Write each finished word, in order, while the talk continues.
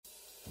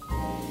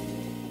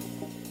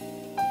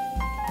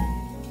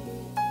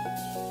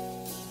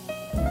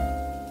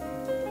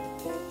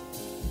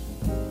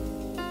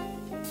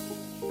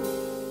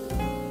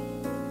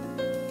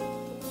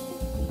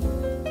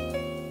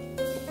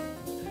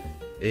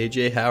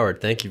AJ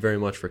Howard, thank you very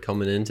much for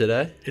coming in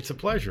today. It's a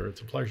pleasure. It's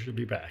a pleasure to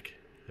be back.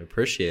 I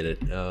appreciate it.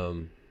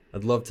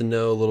 I'd love to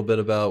know a little bit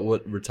about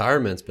what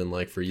retirement's been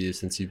like for you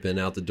since you've been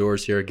out the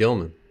doors here at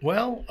Gilman.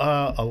 Well,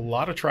 a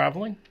lot of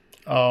traveling.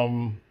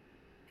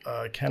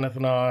 Kenneth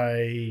and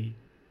I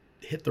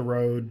hit the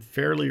road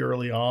fairly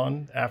early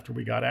on after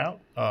we got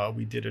out.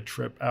 We did a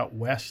trip out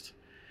west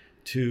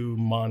to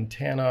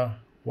Montana,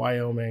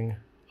 Wyoming,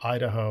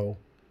 Idaho,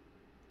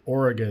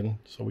 Oregon.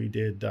 So we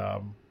did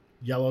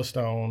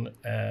Yellowstone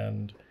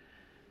and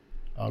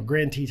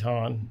Grand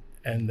Teton,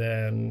 and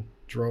then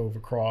drove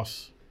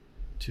across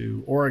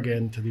to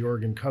Oregon, to the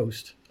Oregon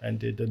coast, and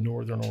did the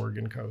northern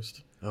Oregon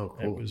coast. Oh,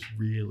 cool. It was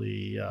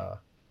really,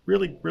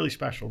 really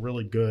special,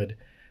 really good.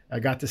 I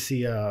got to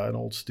see an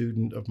old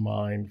student of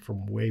mine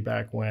from way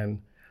back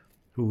when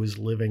who was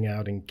living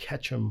out in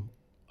Ketchum,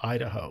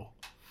 Idaho.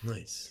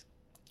 Nice.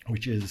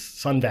 Which is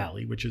Sun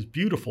Valley, which is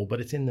beautiful, but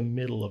it's in the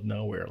middle of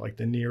nowhere. Like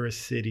the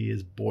nearest city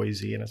is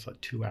Boise, and it's a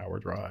 2-hour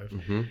drive.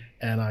 Mm-hmm.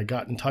 And I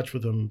got in touch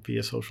with him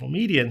via social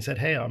media and said,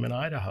 "Hey, I'm in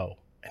Idaho."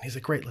 And he's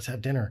like, "Great, let's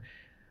have dinner."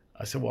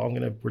 I said, "Well,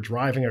 we're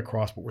driving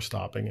across, but we're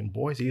stopping in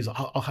Boise." He's like,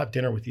 I'll have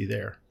dinner with you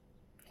there.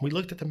 We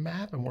looked at the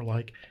map and we're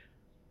like,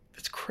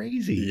 that's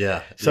crazy.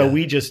 Yeah. So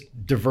we just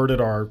diverted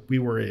we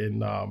were in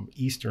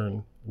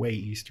way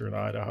eastern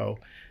Idaho,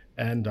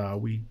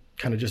 and we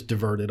kind of just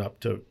diverted up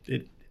to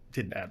it.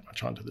 Didn't add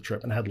much onto the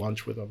trip, and had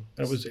lunch with him.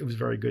 And it was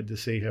very good to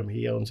see him.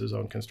 He owns his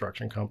own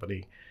construction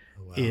company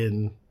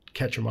in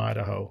Ketchum,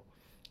 Idaho,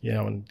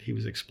 and he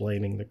was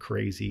explaining the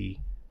crazy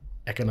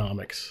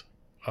economics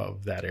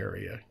of that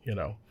area,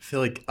 I feel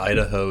like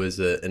Idaho is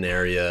an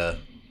area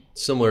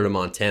similar to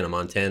Montana.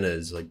 Montana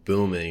is like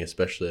booming,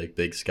 especially like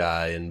Big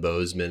Sky and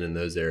Bozeman and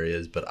those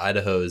areas. But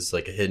Idaho is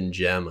like a hidden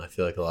gem. I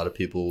feel like a lot of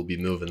people will be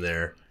moving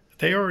there.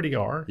 They already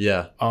are.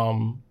 Yeah.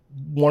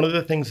 One of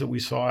the things that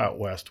we saw out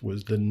west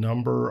was the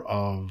number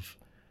of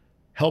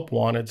help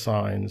wanted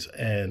signs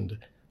and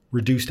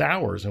reduced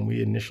hours. And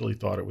we initially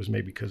thought it was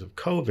maybe because of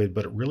COVID,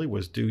 but it really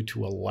was due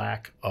to a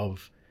lack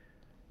of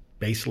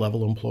base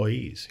level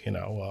employees,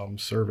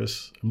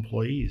 service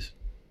employees.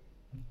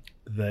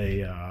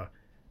 I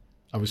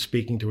was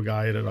speaking to a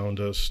guy that owned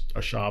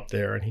a shop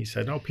there, and he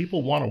said, "No,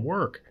 people want to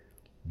work.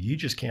 You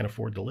just can't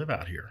afford to live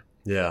out here."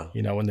 Yeah.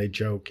 When they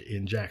joke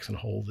in Jackson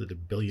Hole that the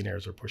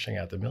billionaires are pushing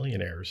out the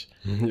millionaires.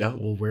 Yeah.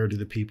 Well, where do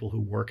the people who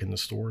work in the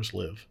stores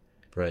live?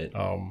 Right.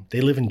 They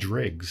live in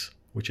Driggs,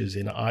 which is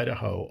in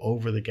Idaho,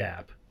 over the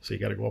gap. So you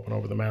got to go up and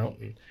over the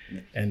mountain.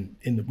 And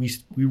we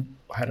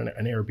had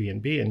an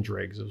Airbnb in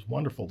Driggs. It was a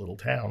wonderful little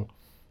town.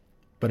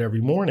 But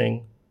every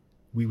morning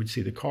we would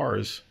see the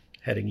cars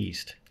heading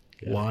east,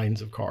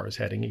 lines of cars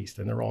heading east,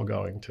 and they're all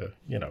going to,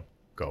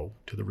 go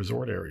to the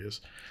resort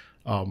areas.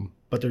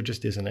 But there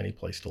just isn't any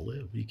place to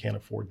live. You can't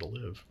afford to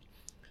live.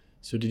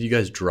 So did you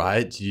guys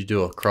drive? Did you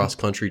do a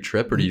cross-country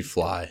trip, or did you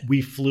fly?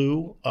 We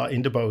flew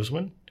into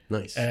Bozeman.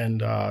 Nice.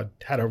 And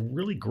had a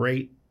really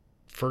great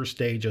first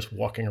day just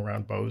walking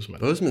around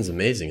Bozeman. Bozeman's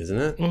amazing, isn't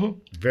it? Mm-hmm.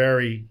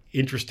 Very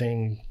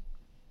interesting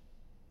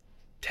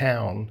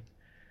town.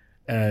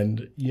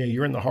 And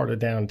you're in the heart of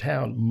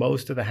downtown.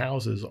 Most of the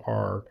houses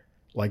are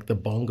like the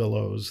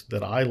bungalows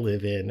that I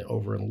live in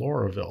over in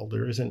Lauraville.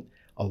 There isn't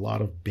a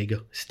lot of big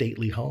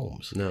stately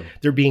homes. No.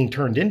 They're being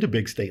turned into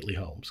big stately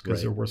homes because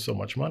Right. they're worth so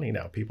much money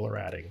now. People are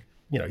adding,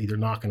 either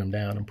knocking them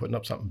down and putting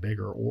up something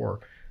bigger, or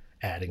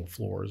adding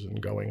floors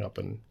and going up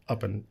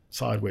and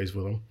sideways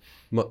with them.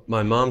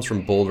 My mom's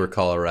from Boulder,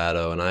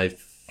 Colorado, and I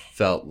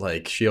felt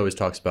like she always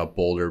talks about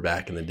Boulder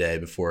back in the day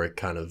before it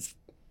kind of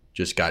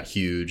just got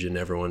huge and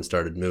everyone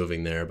started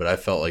moving there. But I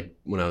felt like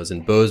when I was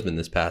in Bozeman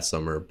this past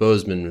summer,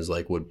 Bozeman was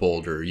like what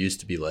Boulder used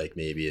to be like.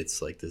 Maybe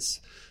it's like this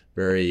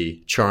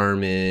very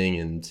charming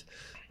and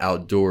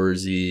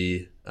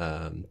outdoorsy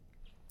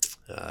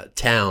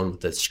town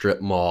with a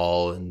strip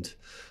mall and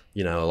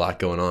a lot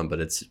going on,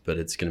 but it's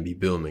going to be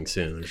booming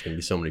soon. There's going to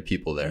be so many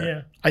people there.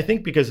 Yeah, I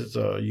think because it's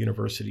a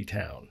university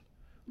town,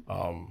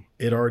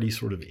 it already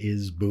sort of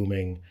is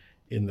booming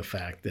in the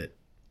fact that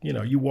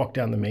you walk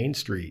down the main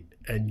street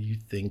and you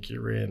think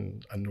you're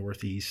in a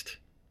Northeast,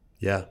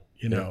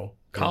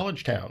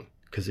 college town,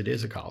 because it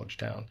is a college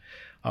town.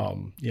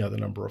 The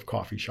number of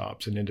coffee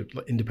shops and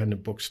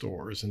independent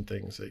bookstores and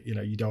things that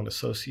you don't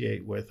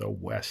associate with a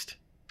West,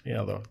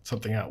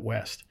 something out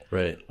west.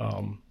 Right.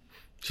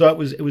 So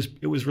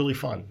it was really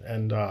fun,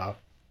 and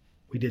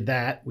we did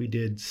that. We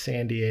did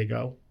San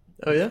Diego.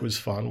 Oh yeah, it was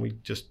fun. We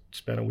just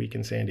spent a week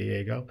in San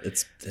Diego.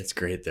 It's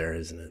great there,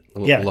 isn't it?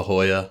 Yeah. La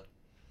Jolla.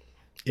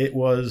 It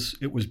was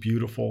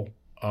beautiful.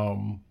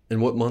 And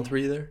what month were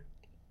you there?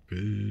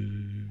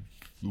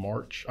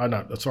 March.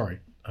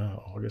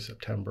 August,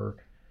 September,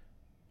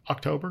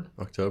 October.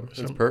 October.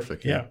 That's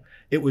perfect. Yeah.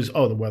 It was.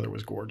 The weather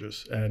was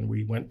gorgeous, and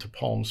we went to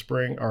Palm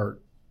Springs.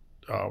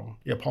 Palm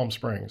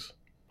Springs.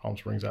 Palm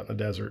Springs out in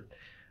the desert.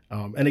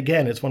 And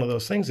again, it's one of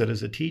those things that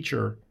as a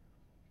teacher,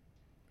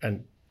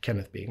 and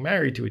Kenneth being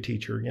married to a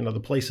teacher, the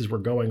places we're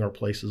going are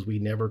places we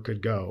never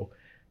could go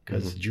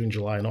because June,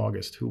 July, and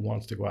August, who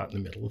wants to go out in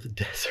the middle of the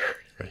desert?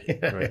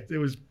 Right. It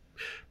was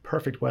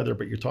perfect weather,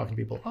 but you're talking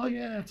to people, oh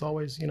yeah, it's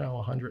always,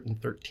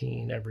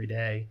 113 every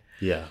day.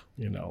 Yeah.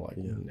 No,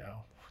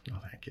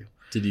 thank you.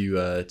 Did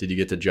you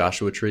get to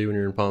Joshua Tree when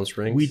you were in Palm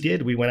Springs? We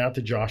did. We went out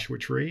to Joshua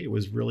Tree. It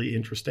was really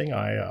interesting.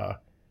 I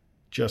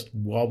just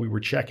while we were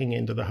checking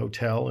into the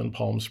hotel in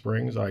Palm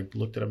Springs, I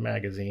looked at a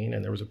magazine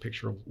and there was a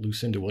picture of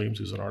Lucinda Williams,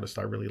 who's an artist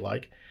I really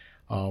like.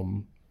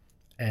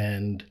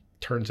 And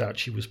turns out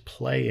she was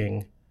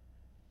playing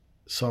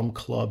some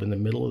club in the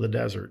middle of the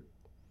desert.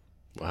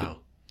 Wow.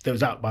 That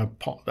was out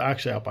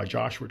by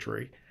Joshua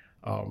Tree.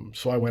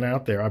 So I went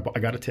out there. I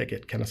got a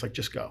ticket. Kenneth's like,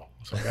 just go.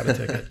 So I got a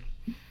ticket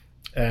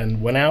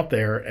and went out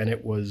there, and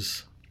it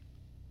was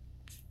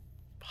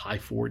high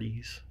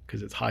 40s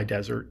because it's high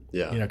desert.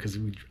 Yeah. Because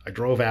I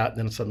drove out, and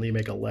then suddenly you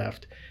make a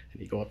left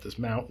and you go up this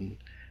mountain,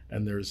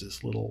 and there's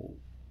this little,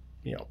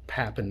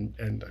 Pap and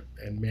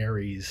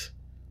Mary's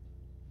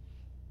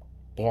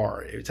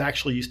bar. It's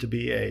actually used to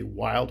be a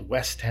Wild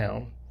West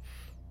town.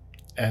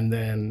 And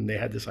then they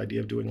had this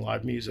idea of doing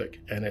live music,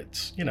 and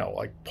it's,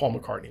 like Paul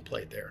McCartney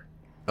played there.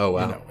 Oh,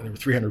 wow. And there were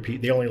 300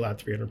 people. They only allowed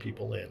 300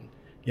 people in.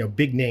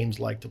 Big names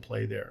like to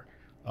play there.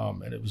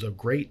 And it was a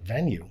great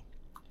venue.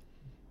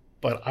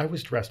 But I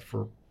was dressed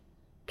for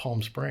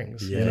Palm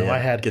Springs.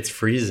 Yeah, it gets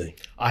freezing.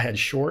 I had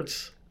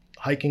shorts,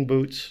 hiking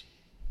boots,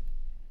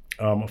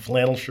 a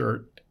flannel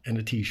shirt, and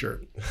a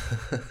T-shirt.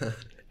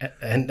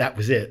 And that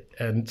was it.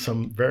 And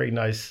some very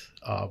nice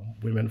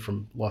women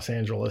from Los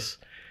Angeles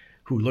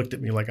who looked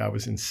at me like I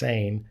was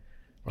insane.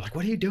 Were like,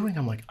 what are you doing?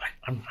 I'm like,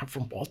 I'm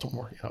from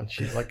Baltimore. And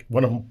she's like,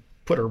 one of them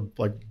put her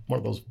like one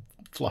of those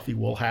fluffy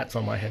wool hats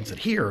on my head and said,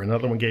 here.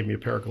 Another one gave me a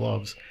pair of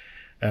gloves.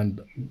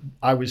 And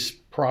I was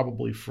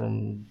probably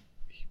from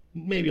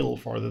maybe a little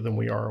farther than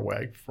we are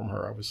away from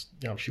her. I was,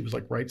 she was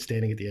like right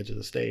standing at the edge of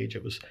the stage.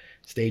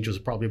 Stage was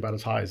probably about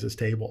as high as this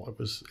table. It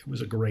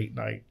was a great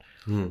night.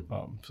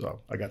 So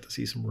I got to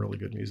see some really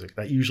good music.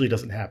 That usually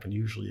doesn't happen.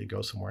 Usually you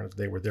go somewhere and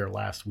they were there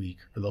last week,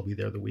 or they'll be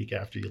there the week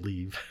after you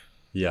leave.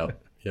 Yeah.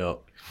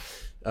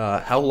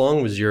 How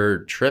long was your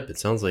trip? It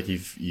sounds like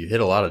you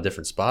hit a lot of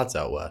different spots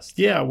out west.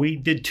 Yeah, we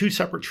did 2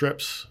 separate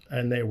trips,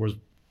 and they were,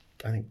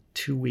 I think,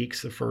 2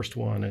 weeks the first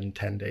one and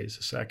 10 days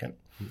the second.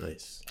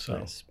 Nice. So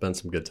nice. Spent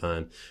some good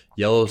time.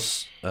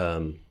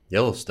 Yellowstone.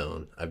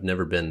 I've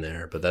never been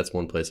there, but that's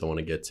one place I want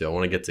to get to. I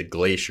want to get to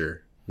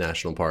Glacier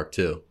National Park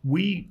too.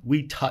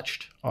 We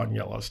touched on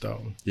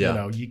Yellowstone.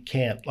 Yeah. You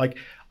can't,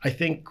 I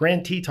think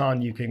Grand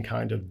Teton you can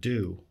kind of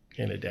do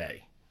in a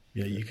day.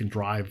 You can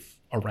drive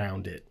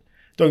around it.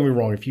 Don't get me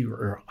wrong, if you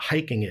are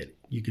hiking it,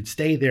 you could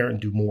stay there and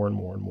do more and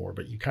more and more,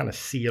 but you kind of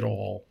see it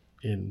all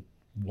in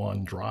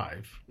one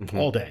drive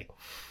all day.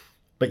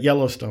 But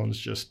Yellowstone's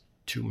just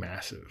too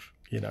massive.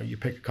 You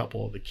pick a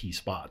couple of the key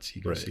spots.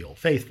 You go see Old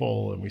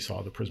Faithful, and we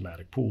saw the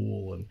Prismatic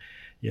Pool, and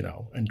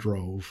and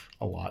drove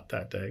a lot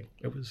that day.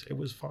 It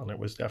was fun. It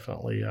was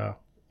definitely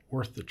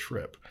worth the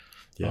trip.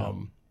 Yeah.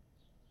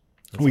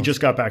 We just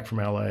got back from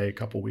LA a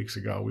couple weeks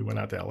ago. We went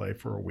out to LA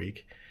for a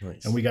week.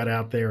 Nice. And we got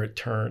out there.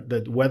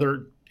 The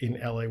weather in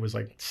LA was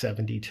like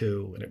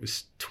 72, and it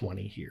was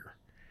 20 here.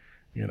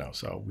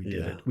 So we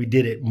did it. We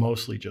did it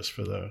mostly just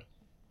for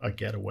a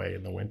getaway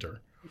in the winter.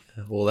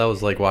 Well, that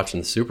was like watching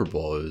the Super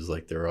Bowl. It was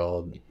like they're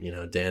all,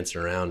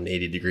 dancing around in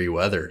 80-degree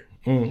weather.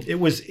 It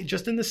was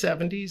just in the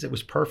 70s. It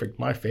was perfect.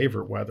 My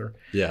favorite weather.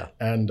 Yeah.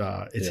 And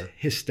it's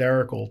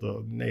hysterical.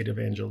 The native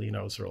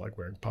Angelinos are like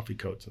wearing puffy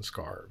coats and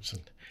scarves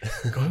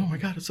and going, oh my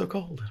God, it's so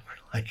cold. And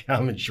we're like,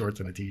 I'm in shorts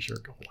and a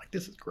T-shirt going like,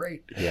 this is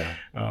great. Yeah.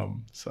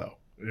 So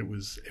it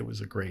was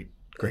a great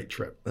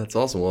trip. That's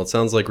awesome. Well, it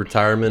sounds like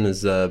retirement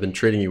has been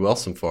treating you well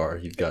so far.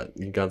 You've got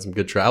some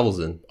good travels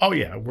in. Oh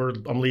yeah.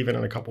 I'm leaving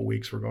in a couple of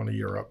weeks. We're going to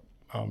Europe,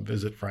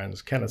 visit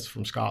friends. Kenneth's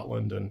from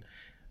Scotland, and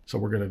so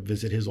we're going to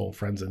visit his old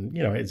friends. And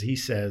as he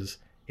says,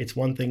 it's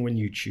one thing when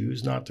you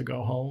choose not to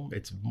go home.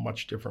 It's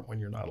much different when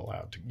you're not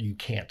allowed to. You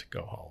can't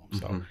go home.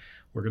 So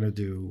we're going to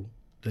do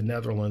the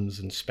Netherlands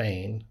and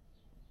Spain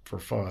for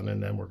fun,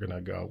 and then we're going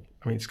to go.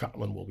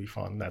 Scotland will be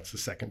fun. That's the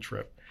second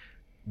trip.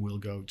 We'll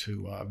go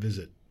to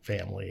visit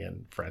family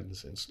and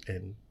friends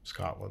in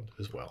Scotland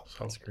as well.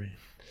 So that's great.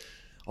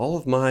 All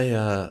of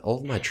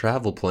my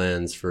travel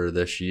plans for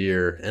this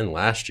year and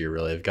last year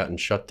really have gotten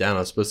shut down. I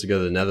was supposed to go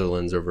to the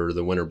Netherlands over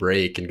the winter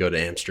break and go to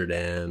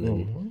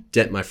Amsterdam.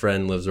 And my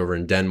friend lives over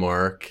in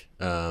Denmark,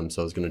 so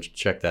I was going to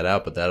check that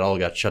out, but that all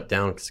got shut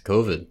down because of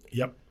COVID.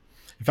 Yep.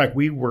 In fact,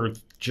 we were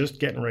just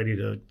getting ready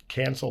to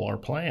cancel our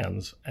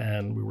plans,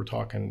 and we were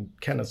talking.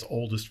 Kenneth's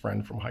oldest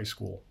friend from high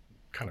school,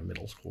 kind of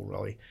middle school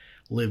really,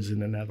 lives in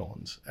the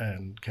Netherlands.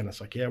 And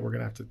Kenneth's like, yeah, we're going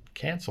to have to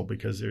cancel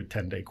because they're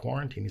 10-day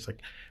quarantine. He's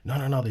like,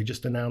 no, they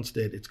just announced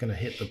it. It's going to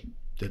hit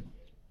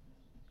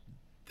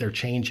they're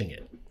changing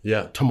it.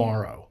 Yeah.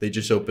 Tomorrow. They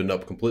just opened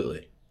up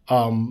completely.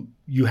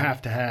 You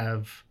have to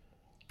have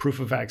proof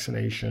of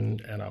vaccination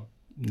and a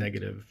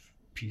negative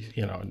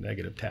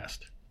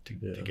test to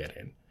get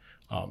in.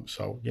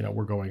 So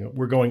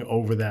we're going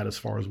over that as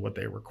far as what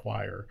they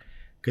require,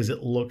 because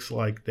it looks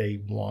like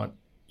they want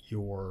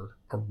your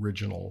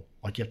original,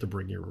 like you have to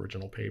bring your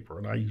original paper.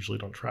 And I usually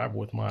don't travel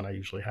with mine. I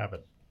usually have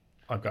it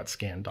I've got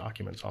scanned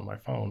documents on my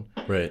phone.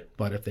 Right.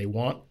 But if they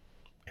want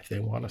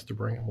us to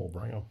bring them, we'll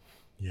bring them.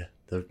 Yeah.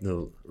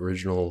 The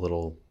original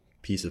little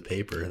piece of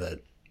paper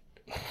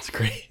it's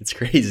great. It's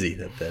crazy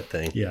that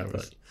thing. Yeah.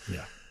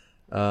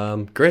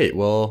 Great.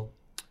 Well,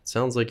 it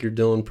sounds like you're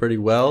doing pretty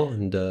well,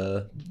 and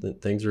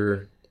things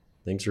are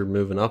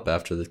moving up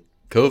after the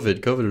COVID.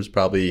 COVID was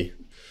probably,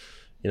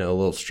 a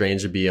little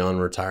strange to be on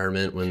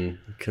retirement when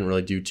you couldn't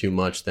really do too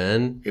much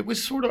then. It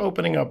was sort of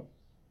opening up,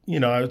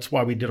 that's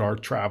why we did our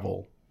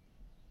travel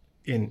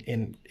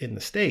in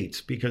the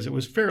States, because it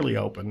was fairly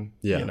open.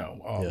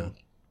 Yeah.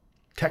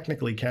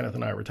 Technically Kenneth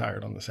and I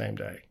retired on the same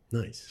day.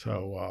 Nice.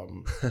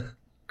 So,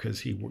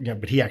 because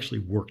but he actually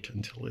worked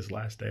until his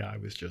last day. I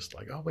was just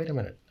like, oh, wait a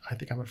minute, I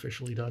think I'm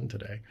officially done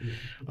today.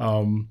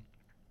 Mm-hmm.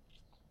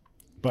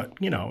 But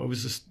it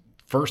was just,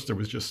 first there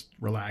was just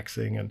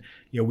relaxing, and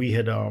we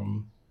had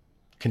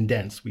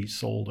condensed. We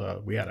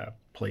sold. We had a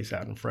place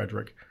out in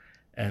Frederick,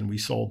 and we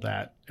sold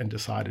that and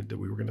decided that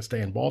we were going to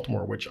stay in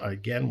Baltimore, which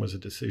again was a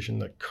decision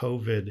that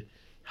COVID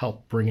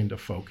helped bring into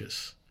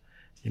focus.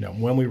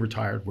 When we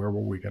retired, where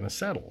were we going to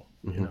settle?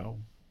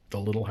 Mm-hmm. The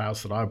little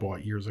house that I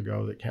bought years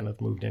ago that Kenneth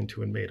moved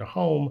into and made a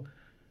home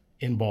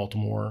in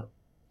Baltimore,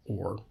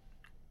 or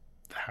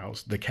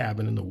the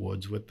cabin in the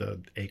woods with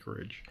the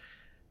acreage.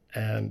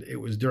 And it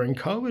was during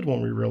COVID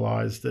when we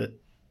realized that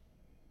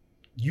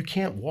you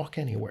can't walk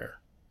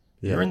anywhere.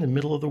 Yeah. You're in the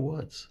middle of the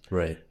woods.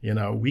 Right.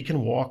 We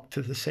can walk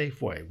to the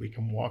Safeway. We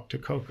can walk to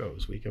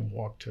Coco's. We can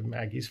walk to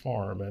Maggie's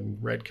Farm and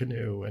Red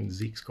Canoe and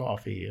Zeke's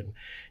Coffee. And,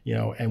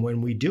 and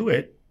when we do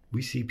it,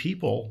 we see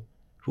people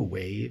who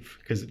wave,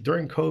 because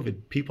during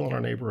COVID, people in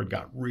our neighborhood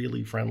got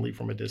really friendly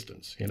from a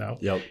distance.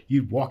 Yep.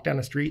 You'd walk down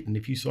the street, and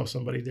if you saw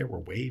somebody there, were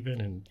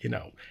waving and,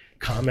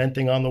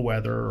 commenting on the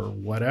weather or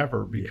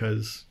whatever,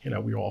 because,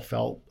 we all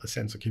felt a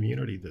sense of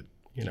community that,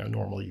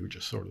 normally you were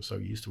just sort of so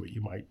used to it,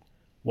 you might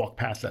walk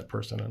past that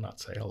person and not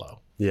say hello.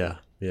 Yeah.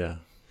 Yeah.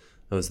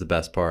 That was the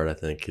best part, I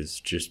think, is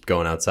just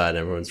going outside and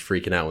everyone's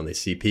freaking out when they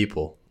see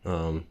people.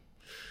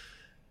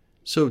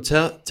 So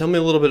tell me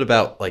a little bit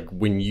about, like,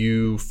 when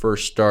you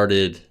first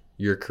started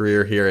your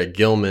career here at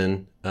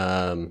Gilman,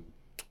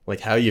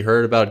 like how you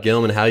heard about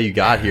Gilman, how you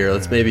got here.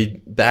 Let's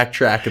maybe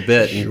backtrack a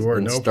bit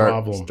and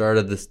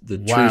started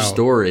the true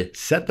story.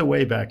 Set the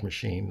Wayback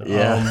Machine.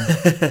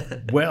 Yeah.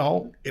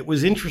 Well, it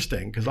was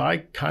interesting because I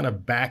kind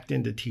of backed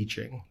into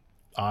teaching.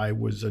 I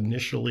worked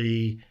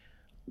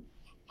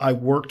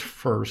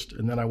first,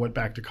 and then I went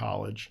back to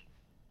college.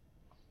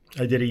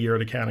 I did a year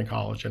at accounting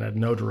college and had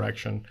no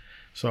direction.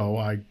 So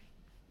I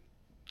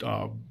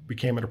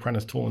became an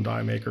apprentice tool and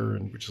die maker,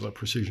 which is a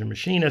precision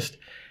machinist,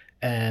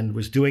 and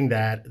was doing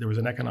that. There was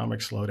an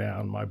economic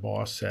slowdown. My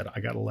boss said, I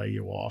got to lay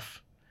you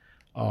off.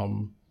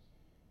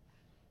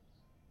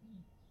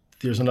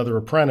 There's another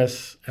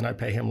apprentice, and I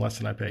pay him less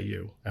than I pay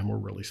you, and we're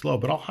really slow,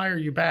 but I'll hire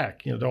you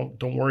back.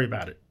 Don't worry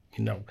about it.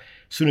 As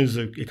soon as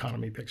the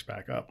economy picks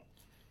back up.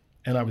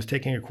 And I was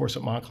taking a course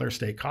at Montclair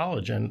State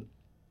College, and it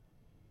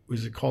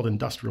was called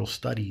Industrial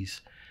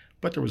Studies,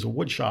 but there was a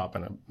wood shop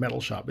and a metal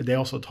shop. But they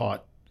also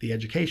taught the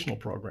educational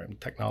program,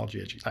 not technology,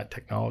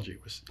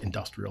 it was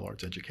industrial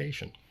arts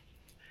education.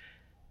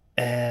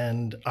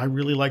 And I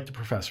really liked the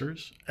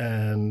professors,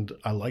 and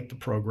I liked the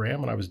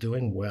program, and I was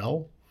doing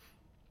well,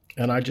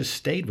 and I just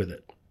stayed with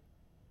it.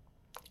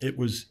 It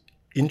was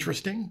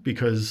interesting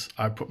because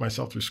I put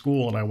myself through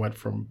school, and I went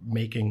from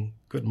making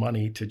good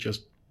money to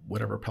just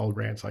whatever Pell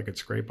Grants I could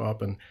scrape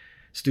up, and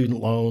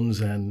student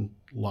loans and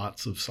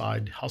lots of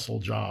side hustle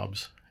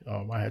jobs.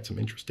 I had some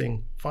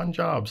interesting, fun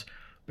jobs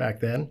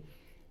back then,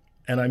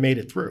 and I made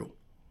it through.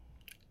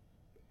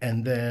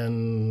 And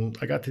then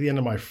I got to the end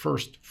of my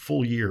first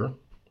full year,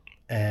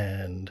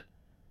 and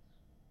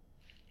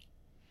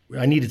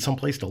I needed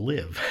someplace to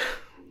live.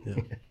 Yeah.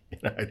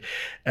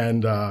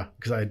 And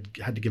because I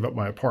had to give up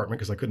my apartment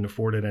because I couldn't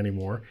afford it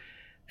anymore.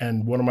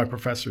 And one of my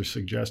professors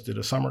suggested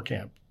a summer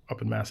camp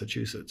up in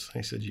Massachusetts.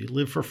 And he said, you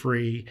live for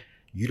free,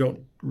 you don't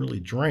really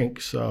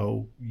drink,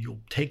 so you'll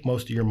take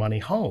most of your money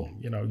home.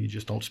 You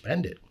just don't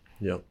spend it.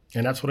 Yeah.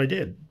 And that's what I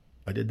did.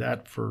 I did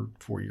that for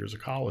 4 years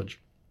of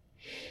college.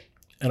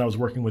 And I was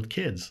working with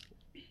kids.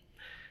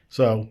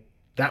 So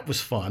that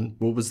was fun.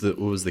 What was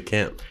the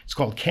camp? It's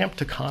called Camp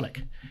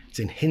Taconic. It's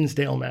in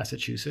Hinsdale,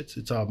 Massachusetts.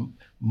 It's a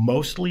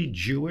mostly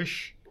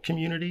Jewish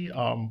community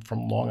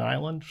from Long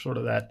Island, sort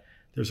of that.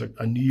 There's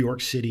a New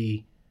York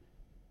City,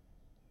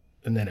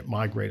 and then it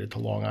migrated to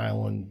Long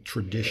Island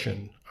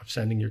tradition of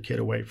sending your kid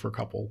away for a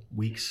couple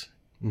weeks,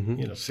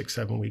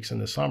 6-7 weeks in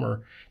the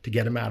summer to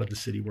get him out of the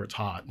city where it's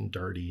hot and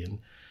dirty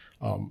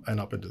and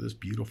up into this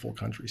beautiful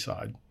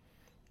countryside.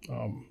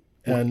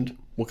 And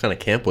what kind of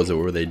camp was it?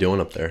 What were they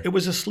doing up there? It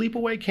was a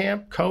sleepaway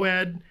camp,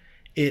 co-ed.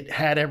 It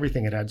had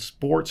everything. It had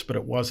sports, but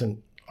it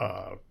wasn't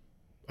a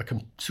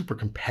super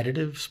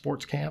competitive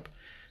sports camp.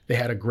 They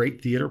had a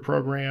great theater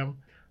program.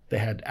 They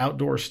had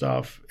outdoor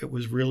stuff. It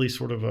was really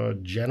sort of a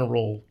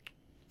general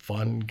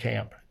fun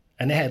camp.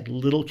 And they had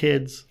little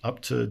kids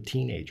up to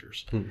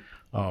teenagers.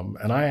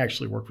 And I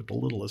actually worked with the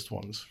littlest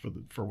ones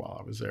for a while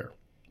I was there.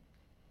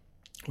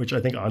 which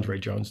I think Andre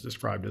Jones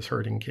described as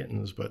herding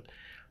kittens, but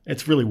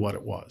it's really what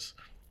it was.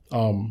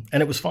 And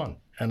it was fun.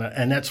 And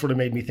that sort of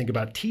made me think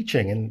about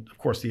teaching. And of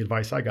course, the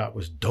advice I got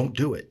was don't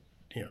do it.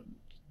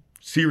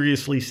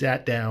 Seriously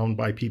sat down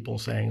by people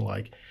saying,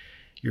 like,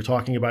 you're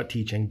talking about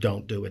teaching,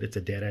 don't do it. It's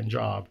a dead end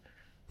job.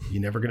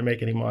 You're never going to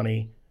make any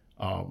money.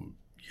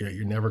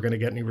 You're never going to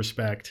get any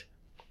respect.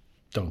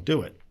 Don't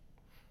do it.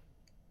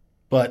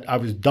 But I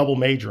was double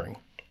majoring.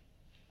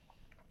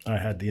 I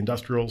had the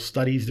industrial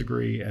studies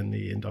degree and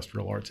the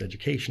industrial arts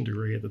education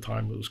degree at the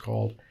time it was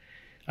called.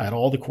 I had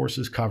all the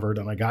courses covered,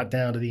 and I got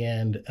down to the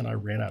end and I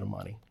ran out of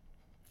money.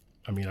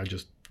 I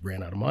just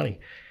ran out of money.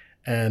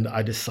 And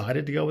I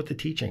decided to go with the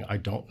teaching. I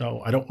don't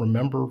know. I don't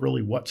remember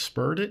really what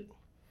spurred it.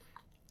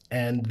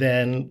 And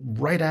then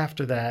right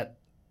after that,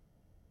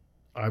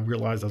 I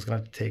realized I was going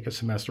to have to take a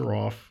semester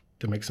off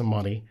to make some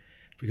money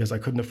because I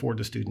couldn't afford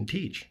to student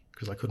teach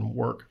because I couldn't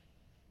work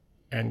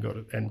and go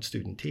to and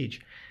student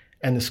teach.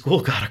 And the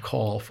school got a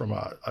call from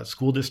a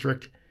school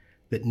district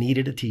that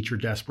needed a teacher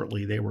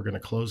desperately. They were going to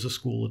close the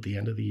school at the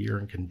end of the year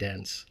and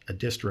condense a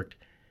district,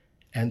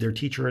 and their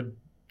teacher had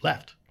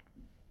left.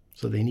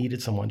 So they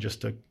needed someone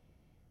just to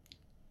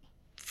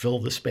fill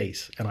the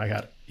space. And I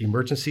got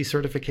emergency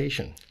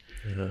certification.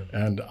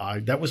 And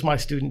that was my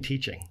student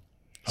teaching.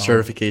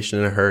 Certification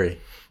in a hurry.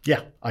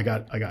 Yeah, I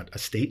got a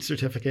state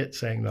certificate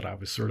saying that I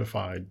was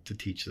certified to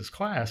teach this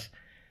class.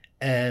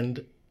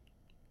 And,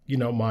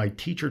 my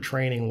teacher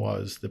training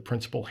was the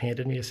principal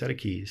handed me a set of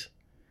keys,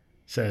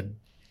 said,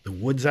 the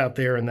wood's out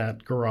there in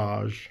that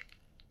garage.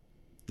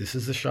 This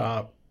is the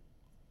shop.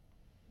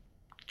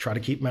 Try to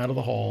keep them out of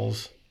the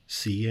halls.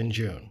 See you in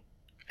June.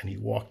 And he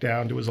walked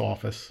down to his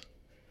office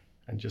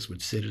and just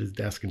would sit at his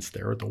desk and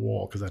stare at the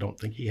wall because I don't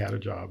think he had a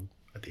job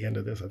at the end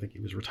of this. I think he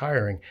was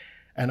retiring.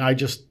 And I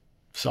just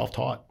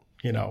self-taught,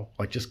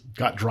 just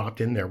got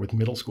dropped in there with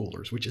middle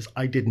schoolers, which is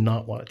I did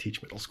not want to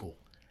teach middle school.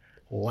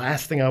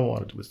 Last thing I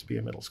wanted was to be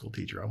a middle school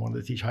teacher. I wanted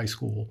to teach high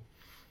school.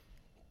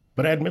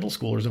 But I had middle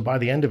schoolers, and by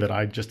the end of it,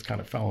 I just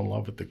kind of fell in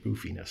love with the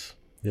goofiness.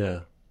 Yeah.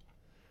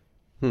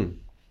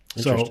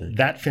 So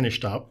that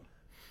finished up.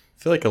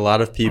 I feel like a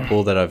lot of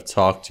people that I've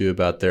talked to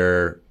about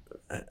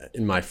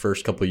in my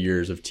first couple of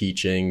years of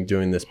teaching,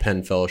 doing this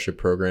Penn Fellowship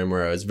program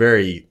where I was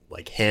very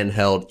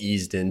handheld,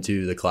 eased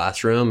into the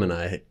classroom,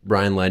 and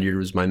Brian Ledyard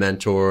was my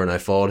mentor, and I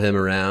followed him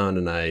around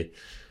and I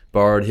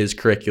borrowed his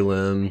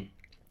curriculum.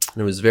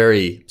 And it was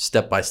very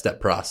step-by-step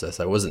process.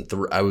 I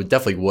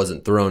definitely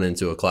wasn't thrown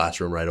into a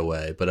classroom right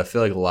away, but I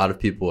feel like a lot of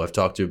people I've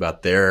talked to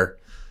about their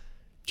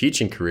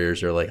teaching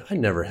careers are like, I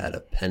never had a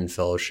Penn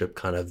Fellowship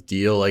kind of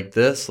deal like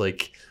this.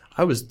 Like,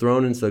 I was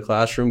thrown into the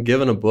classroom,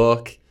 given a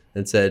book,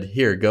 and said,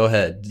 here, go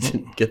ahead,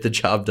 get the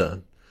job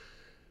done.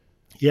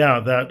 Yeah,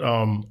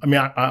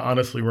 I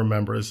honestly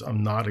remember,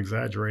 I'm not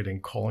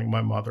exaggerating, calling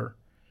my mother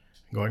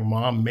and going,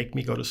 Mom, make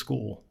me go to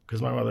school.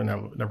 Because my mother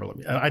never let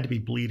me. And I had to be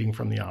bleeding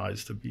from the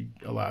eyes to be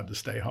allowed to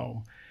stay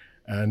home.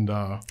 And,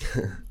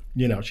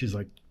 she's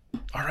like,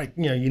 all right,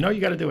 you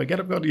got to do it. Get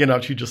up,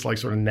 go. She just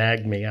sort of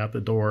nagged me out the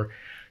door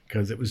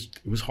because it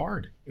was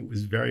hard. It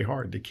was very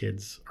hard. The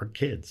kids are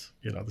kids,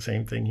 the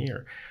same thing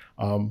here.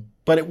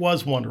 But it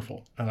was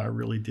wonderful, and I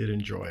really did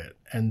enjoy it.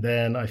 And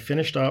then I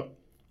finished up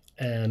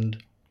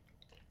and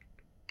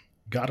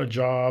got a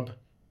job.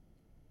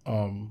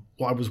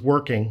 I was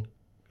working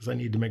because I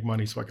needed to make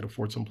money so I could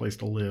afford some place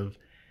to live.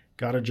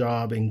 Got a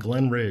job in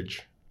Glen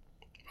Ridge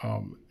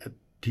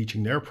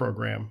teaching their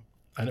program.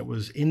 And it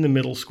was in the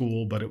middle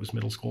school, but it was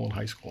middle school and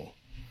high school.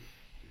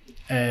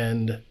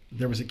 And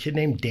there was a kid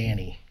named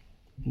Danny.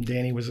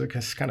 Danny was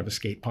kind of a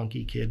skate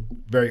punky kid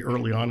very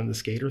early on in the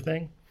skater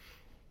thing.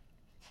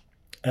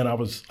 And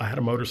I had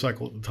a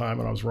motorcycle at the time,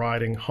 and I was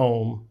riding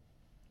home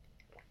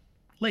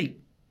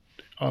late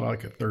on a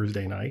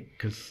Thursday night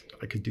because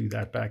I could do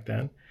that back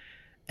then.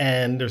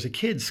 And there's a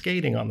kid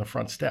skating on the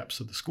front steps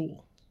of the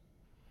school.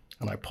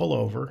 And I pull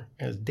over,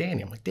 and it's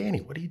Danny. I'm like,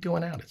 Danny, what are you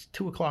doing out? It's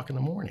 2:00 in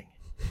the morning.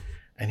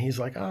 And he's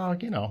like,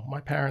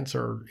 my parents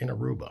are in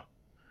Aruba.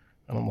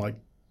 And I'm like,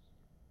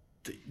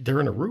 they're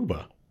in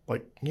Aruba?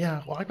 Like,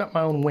 yeah, well, I got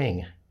my own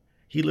wing.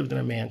 He lived in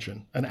a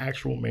mansion, an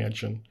actual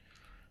mansion.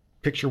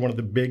 Picture one of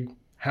the big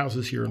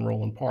houses here in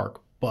Roland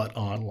Park, but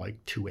on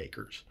 2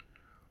 acres,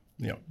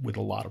 with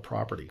a lot of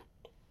property.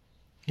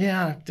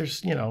 Yeah,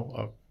 there's,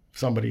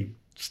 somebody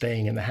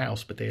staying in the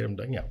house, but they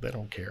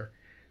don't care.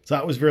 So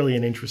that was really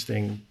an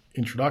interesting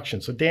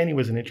introduction. So Danny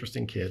was an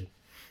interesting kid.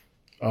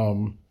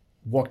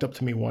 Walked up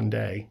to me one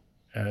day,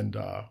 and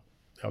I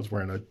was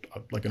wearing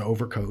an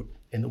overcoat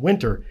in the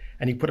winter,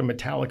 and he put a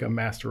Metallica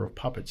Master of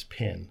Puppets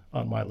pin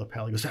on my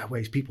lapel. He goes, that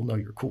way people know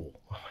you're cool.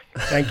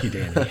 Like, thank you,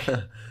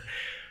 Danny.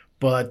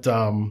 But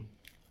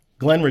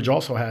Glen Ridge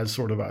also has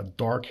sort of a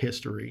dark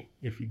history.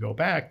 If you go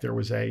back, there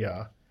was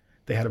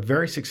they had a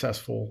very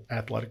successful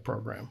athletic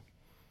program,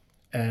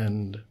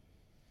 and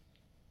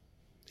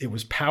it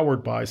was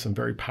powered by some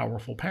very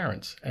powerful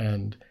parents,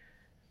 and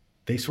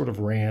they sort of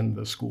ran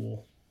the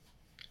school.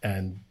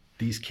 And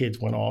these kids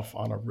went off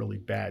on a really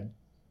bad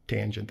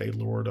tangent. They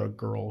lured a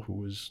girl who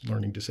was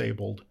learning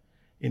disabled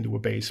into a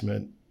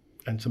basement,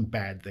 and some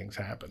bad things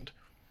happened.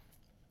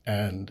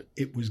 And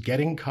it was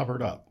getting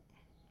covered up,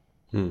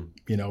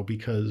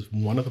 because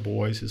one of the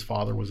boys, his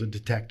father was a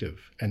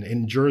detective. And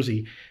in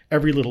Jersey,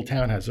 every little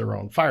town has their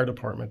own fire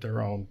department,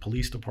 their own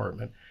police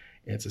department.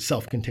 And it's a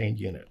self-contained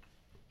unit.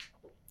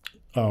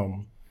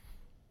 It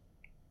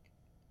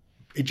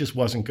just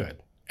wasn't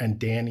good. And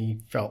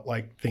Danny felt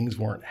like things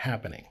weren't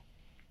happening.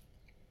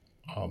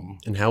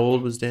 And how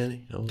old was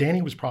Danny?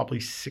 Danny was probably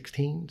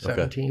 16,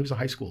 17. Okay. He was a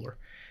high schooler.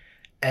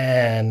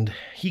 And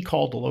he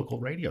called the local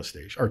radio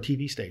station or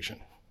TV station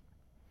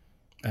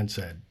and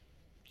said,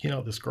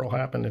 this girl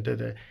happened,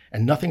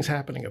 and nothing's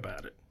happening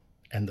about it.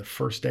 And the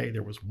first day,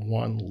 there was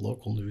one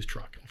local news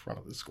truck in front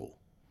of the school.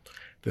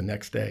 The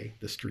next day,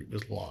 the street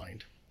was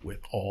lined with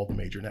all the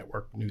major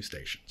network news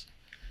stations.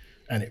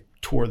 And it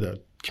tore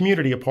the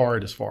community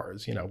apart as far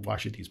as, why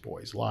should these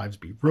boys' lives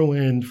be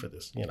ruined for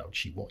this?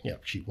 She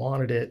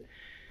wanted it.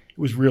 It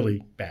was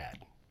really bad,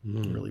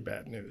 really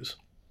bad news.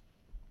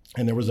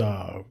 And there was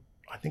I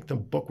think the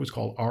book was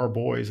called Our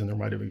Boys, and there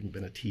might have even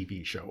been a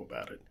TV show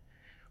about it.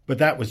 But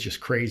that was just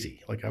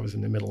crazy. Like, I was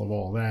in the middle of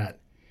all that.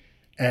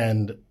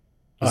 And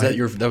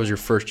that was your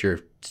first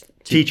year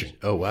teaching?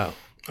 Oh, wow.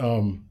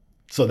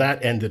 So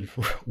that ended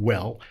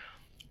well.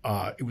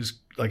 It was,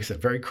 like I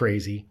said, very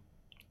crazy.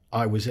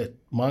 I was at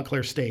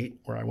Montclair State,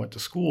 where I went to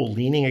school,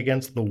 leaning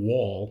against the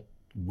wall,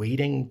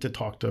 waiting to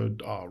talk to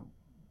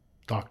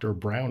Dr.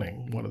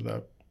 Browning, one of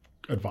the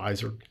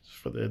advisors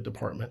for the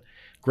department.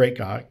 Great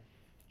guy.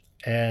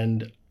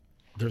 And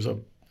there's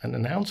an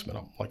announcement.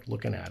 I'm like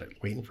looking at it,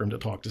 waiting for him to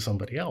talk to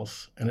somebody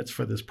else. And it's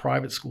for this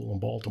private school in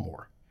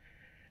Baltimore.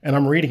 And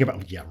I'm reading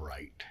about, yeah,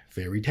 right,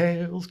 fairy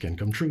tales can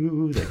come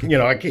true. They can,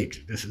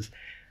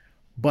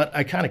 but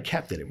I kind of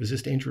kept it. It was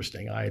just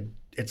interesting.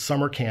 At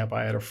summer camp,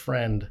 I had a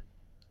friend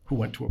who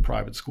went to a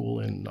private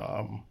school in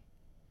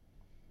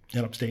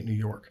upstate New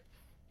York,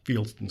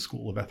 Fieldston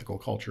School of Ethical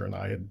Culture.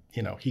 And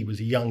he was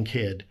a young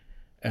kid,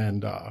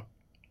 and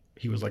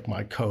he was like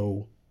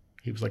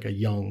he was like a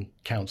young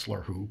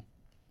counselor who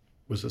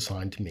was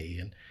assigned to me.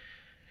 And,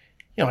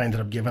 I ended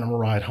up giving him a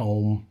ride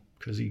home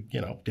because he,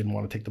 didn't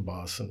want to take the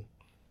bus. And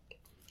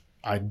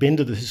I'd been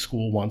to his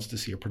school once to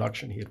see a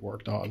production he had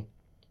worked on.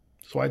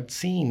 So I'd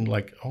seen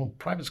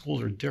private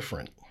schools are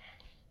different.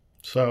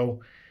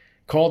 So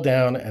called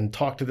down and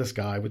talked to this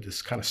guy with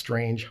this kind of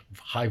strange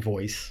high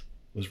voice.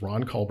 It was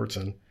Ron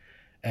Culbertson.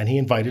 And he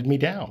invited me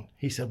down.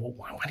 He said, well,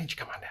 why didn't you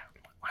come on down?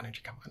 Why don't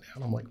you come on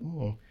down? I'm like,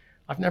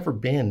 I've never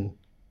been.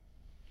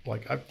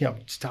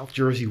 South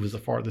Jersey was the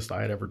farthest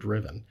I had ever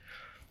driven.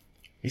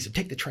 He said,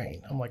 take the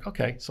train. I'm like,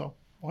 okay, so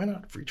why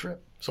not? Free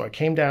trip. So I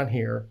came down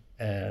here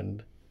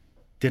and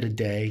did a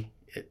day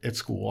at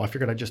school. I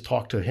figured I'd just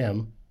talk to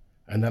him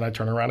and then I'd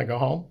turn around and go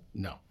home.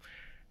 No.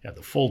 I had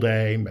the full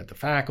day, met the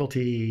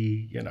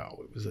faculty. It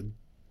was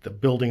the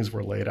buildings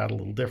were laid out a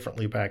little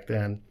differently back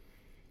then.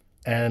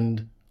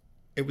 And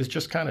it was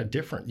just kind of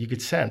different. You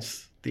could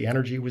sense the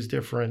energy was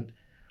different.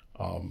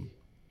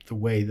 The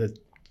way that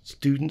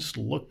students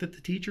looked at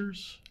the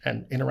teachers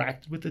and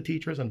interacted with the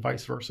teachers and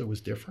vice versa was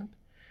different.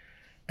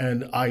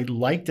 And I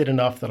liked it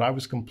enough that I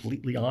was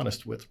completely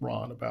honest with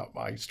Ron about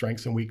my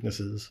strengths and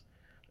weaknesses,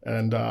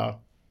 and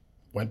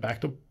went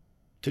back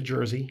to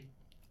Jersey.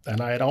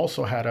 And I had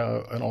also had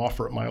an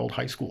offer at my old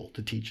high school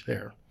to teach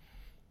there.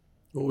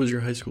 What was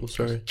your high school?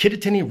 Sorry.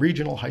 Kittatinny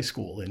Regional High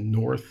School in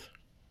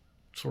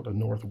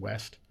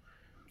northwest,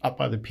 up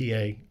by the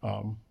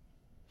PA,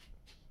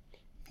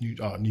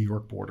 New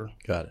York border.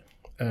 Got it.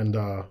 And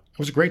it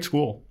was a great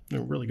school, a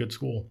really good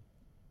school.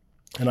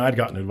 And I'd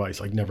gotten advice,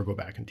 like never go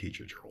back and teach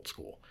at your old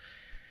school.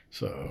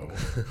 So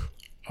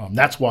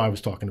that's why I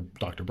was talking to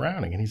Dr.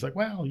 Browning. And he's like,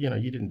 well, you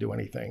didn't do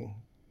anything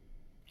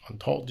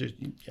untold. Just,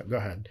 go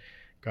ahead.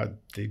 God,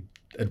 the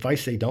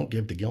advice they don't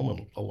give to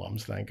Gilman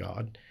alums, thank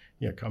God,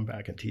 come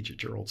back and teach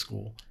at your old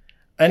school.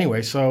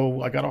 Anyway,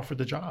 so I got offered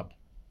the job,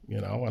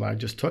 and I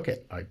just took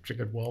it. I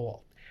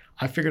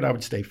figured I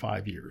would stay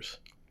 5 years.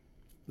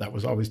 That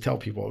was, I always tell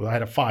people, I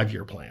had a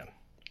 5-year plan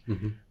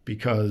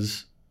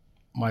because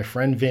my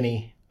friend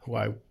Vinny, who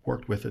I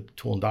worked with at the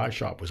Tool and Die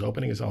Shop, was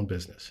opening his own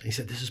business. And he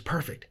said, this is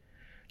perfect.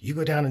 You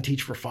go down and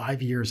teach for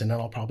 5 years, and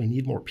then I'll probably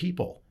need more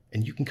people,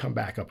 and you can come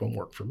back up and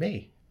work for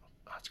me.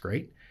 That's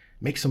great.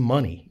 Make some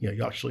money.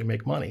 You actually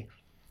make money.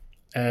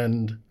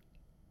 And,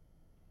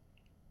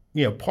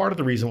 part of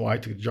the reason why I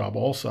took the job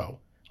also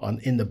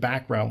in the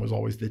background was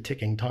always the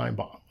ticking time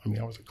bomb. I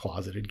mean, I was a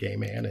closeted gay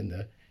man in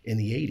the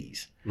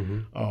 80s.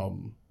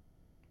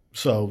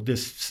 So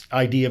this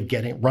idea of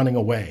running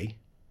away,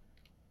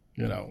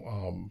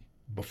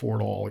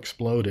 before it all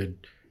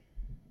exploded,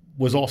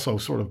 was also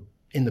sort of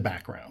in the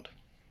background.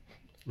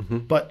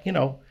 But,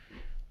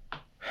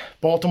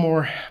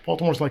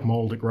 Baltimore's like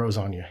mold. It grows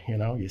on you.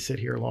 You sit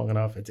here long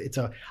enough.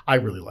 I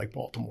really like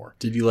Baltimore.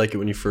 Did you like it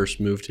when you first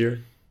moved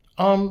here?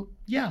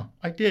 Yeah,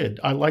 I did.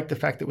 I liked the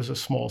fact that it was a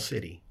small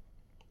city,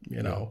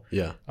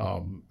 Yeah.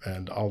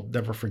 And I'll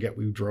never forget,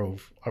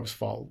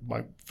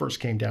 I first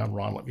came down,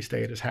 Ron let me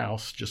stay at his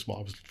house just while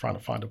I was trying to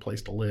find a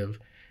place to live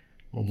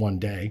one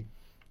day.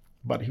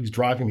 But he was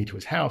driving me to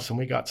his house, and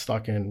we got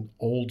stuck in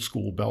old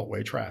school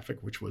Beltway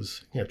traffic, which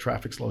was,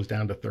 traffic slows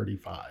down to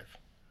 35.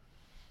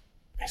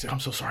 He said, "I'm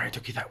so sorry I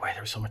took you that way.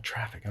 There was so much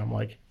traffic." And I'm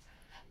like,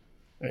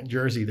 in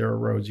Jersey, there are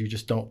roads you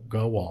just don't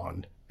go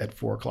on at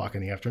 4:00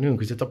 in the afternoon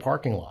because it's a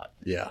parking lot.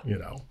 Yeah.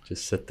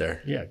 Just sit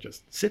there. Yeah,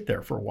 just sit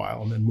there for a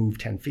while and then move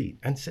 10 feet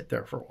and sit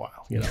there for a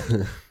while,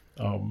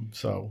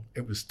 So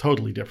it was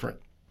totally different.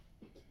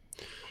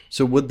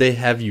 So would they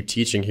have you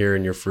teaching here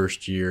in your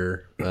first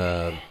year,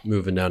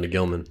 moving down to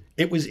Gilman?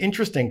 It was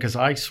interesting because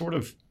I sort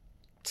of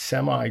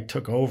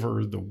took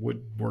over the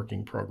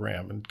woodworking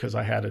program, and because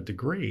I had a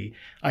degree,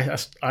 I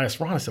asked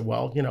Ron, I said,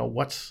 "Well,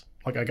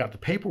 I got the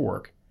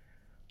paperwork,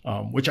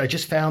 which I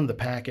just found the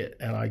packet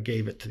and I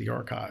gave it to the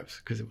archives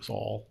because it was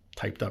all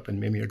typed up and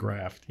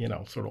mimeographed,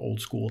 sort of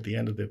old school. At the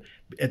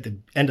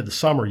end of the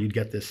summer, you'd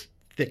get this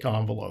thick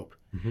envelope,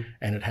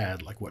 and it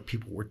had like what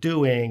people were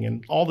doing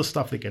and all the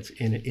stuff that gets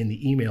in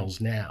the emails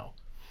now."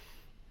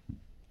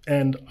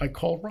 And I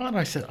called Ron.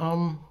 I said,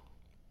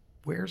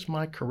 "Where's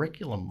my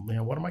curriculum?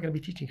 What am I going to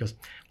be teaching?" He goes,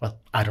 "Well,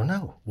 I don't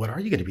know. What are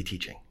you going to be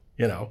teaching?"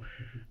 And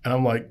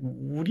I'm like,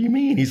 "What do you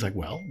mean?" He's like,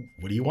 "Well,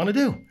 what do you want to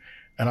do?"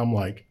 And I'm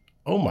like,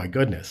 "Oh my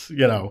goodness."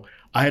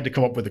 I had to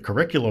come up with a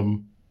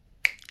curriculum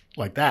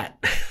like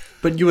that.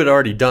 But you had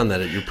already done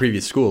that at your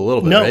previous school a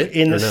little bit, no, right?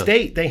 In the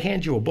state, they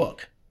hand you a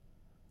book.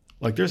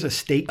 Like there's a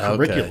state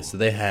curriculum. Okay, so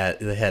they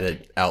had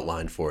it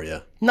outlined for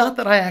you. Not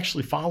that I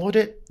actually followed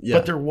it,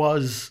 but there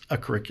was a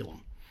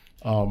curriculum.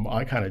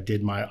 I kind of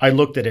I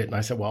looked at it and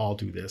I said, well, I'll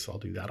do this, I'll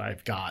do that.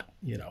 I've got,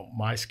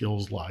 my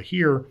skills lie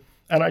here.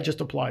 And I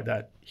just applied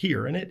that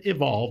here. And it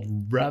evolved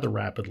rather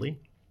rapidly.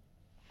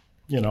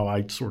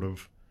 I sort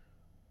of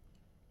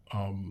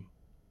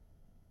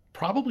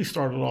probably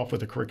started off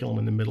with a curriculum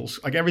in the middle.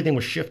 Like everything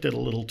was shifted a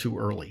little too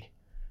early.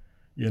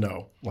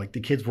 Like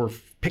the kids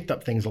picked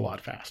up things a lot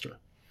faster.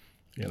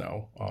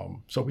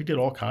 So we did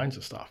all kinds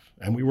of stuff.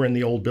 And we were in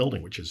the old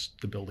building,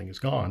 the building is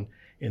gone,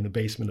 in the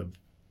basement of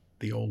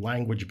the old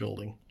language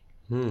building.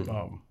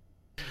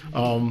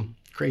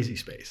 Crazy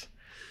space.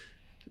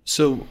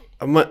 So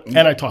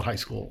and I taught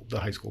the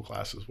high school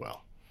class as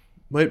well.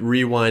 Might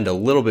rewind a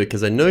little bit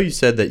because I know you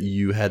said that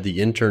you had the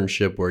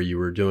internship where you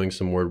were doing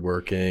some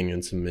woodworking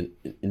and some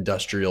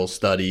industrial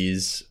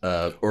studies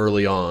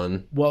early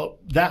on. Well,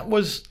 that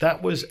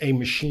was a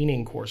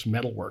machining course,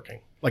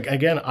 metalworking. Like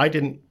again, I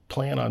didn't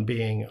plan on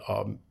being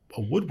a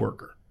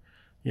woodworker.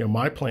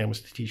 My plan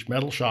was to teach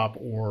metal shop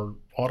or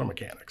auto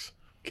mechanics.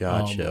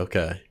 Gotcha.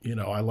 Okay.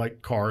 I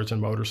liked cars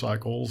and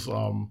motorcycles,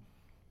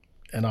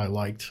 and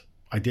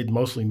I did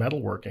mostly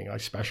metalworking. I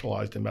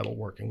specialized in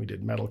metalworking. We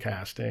did metal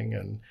casting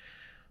and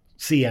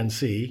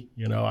CNC.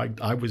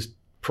 I was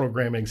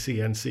programming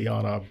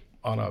CNC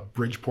on a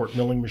Bridgeport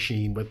milling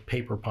machine with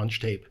paper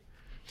punch tape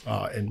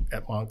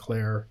at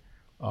Montclair.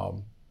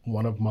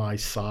 One of my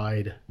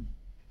side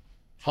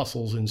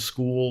hustles in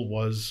school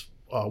was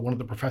one of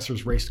the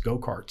professors raced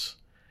go-karts,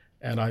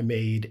 and I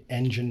made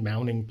engine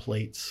mounting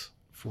plates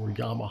for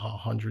Yamaha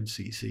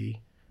 100cc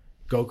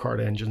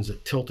go-kart engines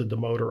that tilted the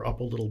motor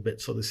up a little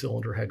bit so the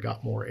cylinder head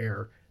got more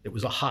air. It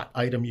was a hot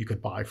item you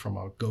could buy from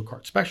a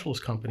go-kart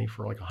specialist company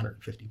for like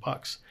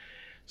 $150.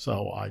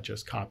 So I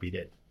just copied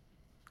it,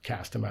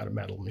 cast them out of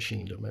metal,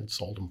 machined them, and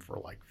sold them for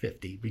like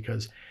 $50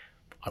 because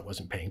I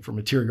wasn't paying for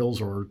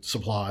materials or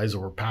supplies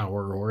or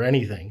power or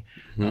anything,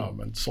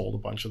 and sold a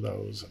bunch of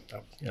those.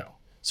 And,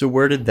 So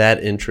where did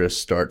that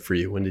interest start for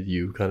you? When did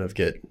you kind of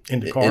get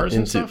into cars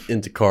and stuff?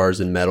 Into cars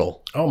and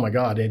metal? Oh my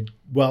God!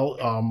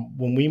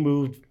 When we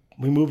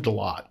moved a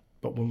lot.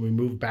 But when we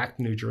moved back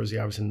to New Jersey,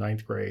 I was in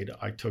 9th grade.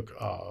 I took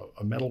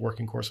a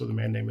metalworking course with a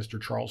man named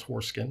Mr. Charles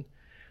Horskin,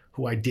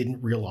 who I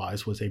didn't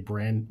realize was a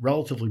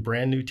relatively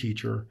brand new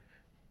teacher,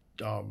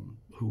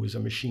 who was a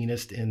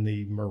machinist in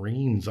the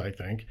Marines, I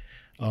think.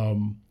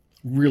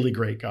 Really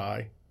great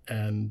guy.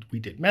 And we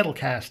did metal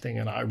casting,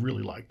 and I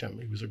really liked him.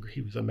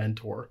 He was a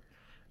mentor.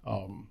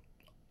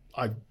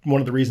 One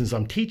of the reasons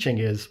I'm teaching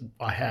is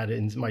I had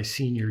in my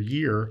senior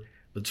year,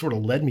 that sort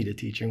of led me to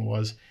teaching,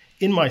 was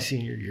in my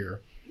senior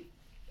year,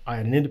 I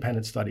had an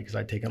independent study because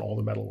I'd taken all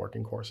the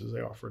metalworking courses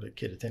they offered at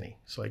Kittatinny.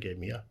 So I gave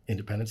me an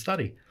independent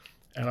study.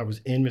 And I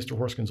was in Mr.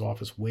 Horskin's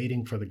office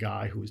waiting for the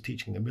guy who was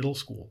teaching the middle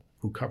school,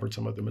 who covered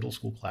some of the middle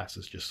school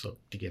classes just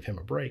to give him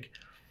a break,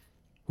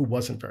 who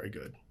wasn't very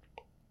good.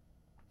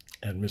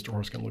 And Mr.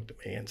 Horskin looked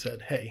at me and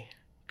said, "Hey,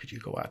 could you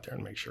go out there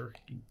and make sure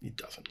he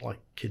doesn't,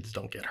 kids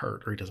don't get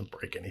hurt or he doesn't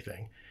break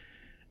anything?"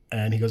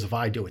 And he goes, "If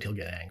I do it, he'll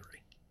get angry."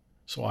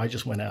 So I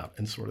just went out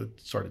and sort of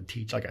started to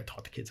teach. I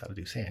taught the kids how to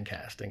do sand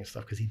casting and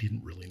stuff because he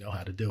didn't really know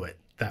how to do it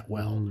that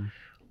well.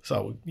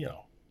 So,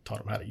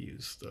 taught him how to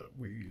use the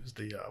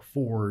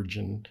forge,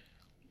 and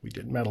we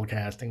did metal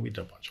casting. We did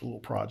a bunch of little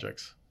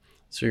projects.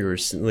 So you were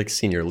like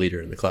senior leader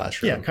in the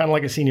classroom. Yeah, kind of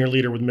like a senior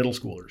leader with middle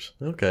schoolers.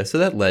 Okay, so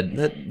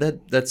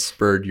that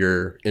spurred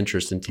your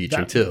interest in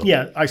teaching too.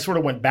 Yeah, I sort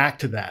of went back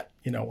to that,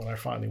 when I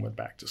finally went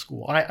back to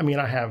school. I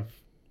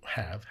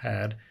have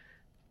had,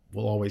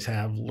 will always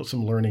have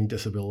some learning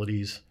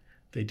disabilities.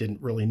 They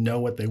didn't really know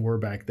what they were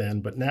back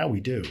then, but now we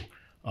do.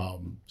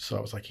 So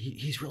I was like,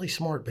 he's really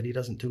smart, but he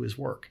doesn't do his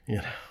work.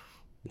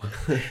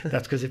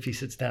 That's because if he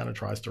sits down and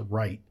tries to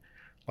write,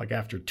 like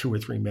after 2 or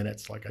 3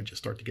 minutes, like I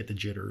just start to get the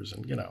jitters,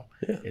 and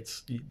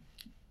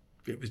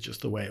it was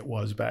just the way it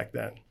was back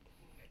then.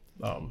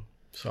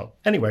 So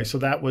anyway, so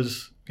that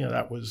was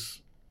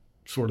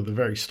sort of the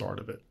very start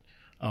of it.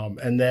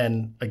 And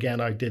then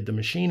again, I did the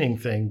machining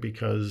thing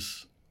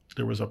because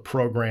there was a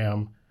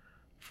program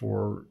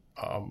for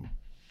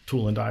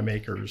tool and die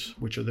makers,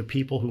 which are the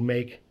people who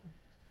make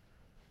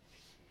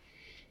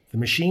the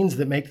machines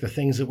that make the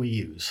things that we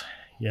use.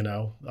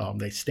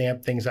 They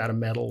stamp things out of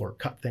metal or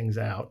cut things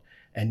out,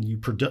 and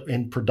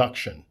in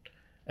production.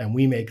 And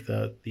we make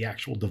the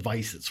actual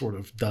device that sort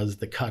of does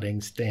the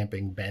cutting,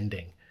 stamping,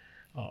 bending.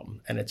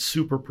 And it's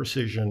super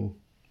precision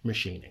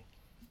machining.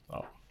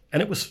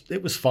 And it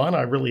was fun.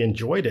 I really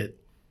enjoyed it.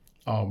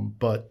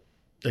 But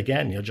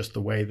again, just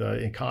the way the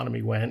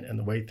economy went and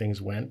the way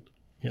things went,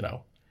 it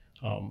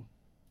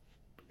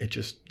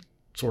just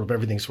sort of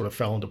everything sort of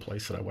fell into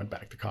place that I went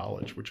back to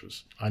college, which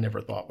I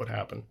never thought would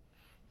happen.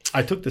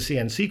 I took the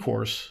CNC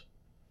course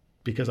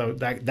because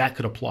that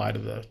could apply to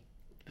the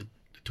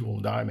tool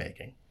and die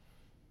making.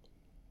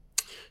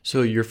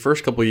 So your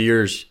first couple of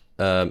years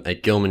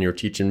at Gilman, you were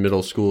teaching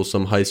middle school,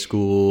 some high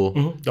school.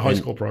 Mm-hmm. The high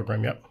school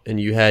program, yep. And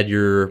you had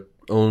your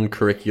own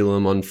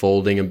curriculum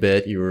unfolding a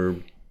bit. You were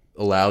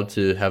allowed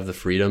to have the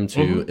freedom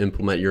to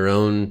implement your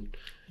own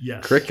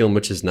curriculum,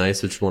 which is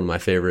nice. It's one of my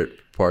favorite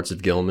parts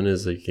of Gilman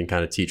is that you can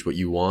kind of teach what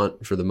you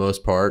want for the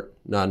most part.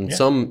 Not in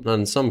some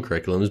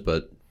curriculums,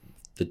 but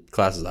the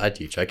classes I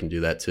teach, I can do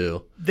that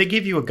too. They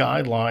give you a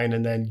guideline,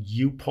 and then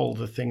you pull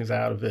the things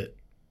out of it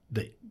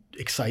that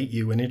excite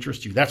you and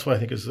interest you. That's what I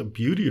think is the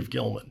beauty of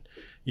Gilman.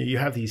 You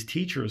have these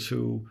teachers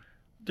who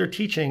they're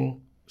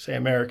teaching, say,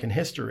 American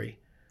history,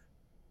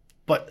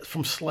 but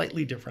from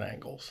slightly different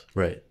angles.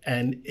 Right.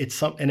 And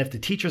and if the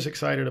teacher's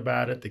excited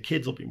about it, the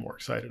kids will be more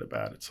excited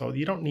about it. So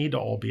you don't need to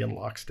all be in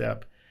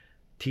lockstep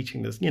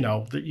teaching this.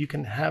 That you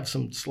can have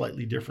some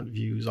slightly different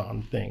views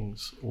on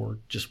things or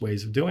just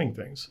ways of doing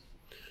things.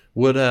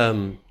 What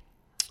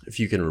if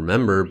you can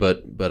remember,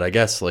 but I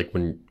guess like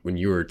when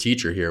you were a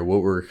teacher here,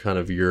 what were kind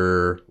of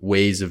your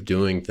ways of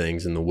doing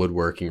things in the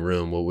woodworking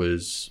room? What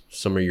was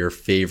some of your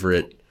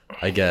favorite,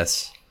 I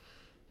guess,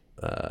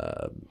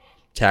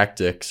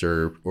 tactics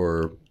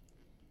or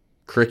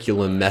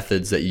curriculum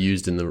methods that you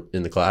used in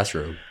the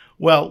classroom?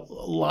 Well,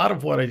 a lot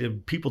of what I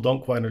did, people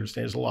don't quite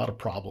understand, is a lot of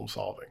problem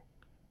solving.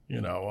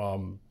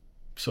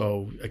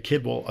 So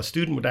a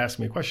student would ask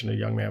me a question, a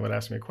young man would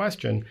ask me a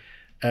question,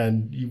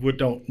 and you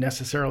don't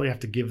necessarily have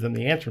to give them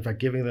the answer. In fact,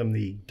 giving them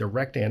the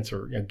direct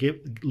answer,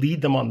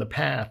 lead them on the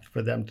path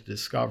for them to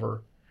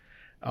discover.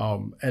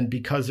 And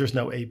because there's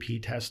no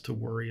AP test to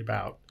worry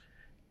about,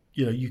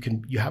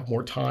 you have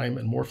more time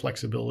and more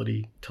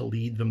flexibility to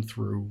lead them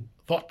through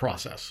thought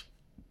process.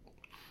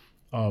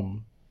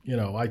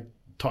 I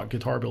taught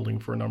guitar building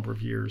for a number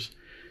of years,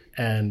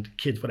 and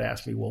kids would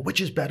ask me, well, which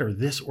is better,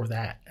 this or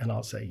that? And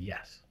I'll say,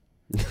 yes.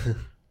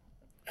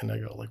 And I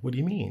go, like, what do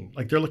you mean?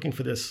 Like, they're looking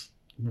for this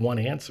one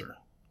answer.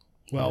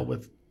 Well,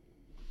 with,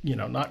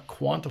 not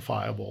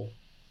quantifiable,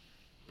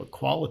 but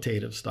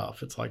qualitative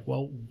stuff, it's like,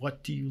 well,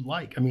 what do you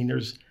like? I mean,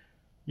 there's,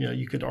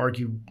 you could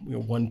argue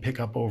one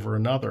pickup over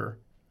another,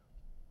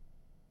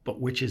 but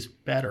which is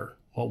better?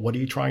 Well, what are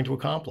you trying to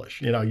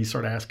accomplish? You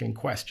start asking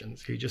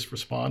questions. You just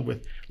respond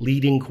with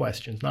leading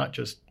questions, not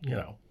just,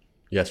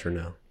 yes or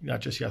no.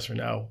 Not just yes or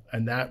no.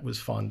 And that was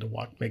fun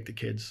to make the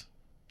kids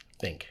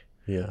think.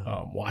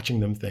 Yeah. Watching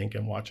them think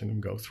and watching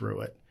them go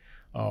through it.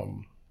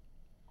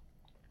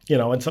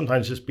 And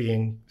sometimes just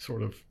being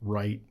sort of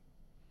right.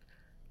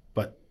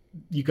 But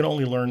you can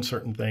only learn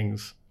certain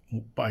things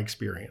by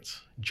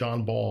experience.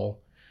 John Ball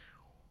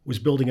was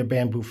building a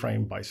bamboo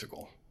frame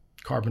bicycle,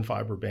 carbon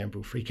fiber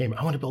bamboo. He came,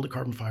 I want to build a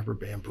carbon fiber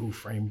bamboo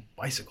frame,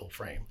 bicycle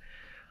frame.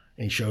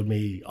 And he showed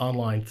me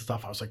online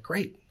stuff. I was like,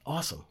 great,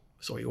 awesome.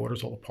 So he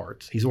orders all the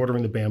parts. He's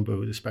ordering the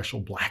bamboo, the special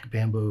black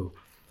bamboo.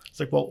 It's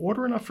like, well,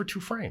 order enough for 2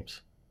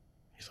 frames.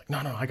 He's like,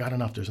 no, I got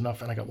enough. There's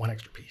enough. And I got 1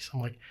 extra piece.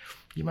 I'm like,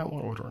 you might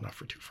want to order enough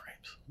for 2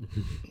 frames.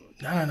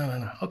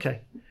 No.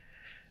 Okay.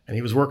 And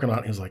he was working on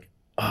it. He was like,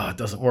 it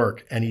doesn't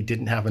work. And he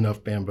didn't have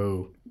enough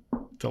bamboo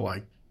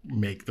to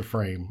make the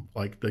frame.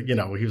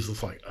 He was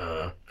just like,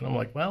 And I'm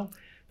like, well,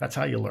 that's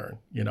how you learn.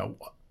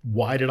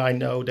 Why did I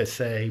know to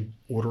say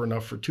order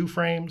enough for 2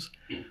 frames?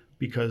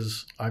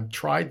 Because I've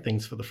tried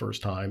things for the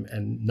first time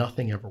and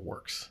nothing ever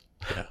works.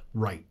 Yeah.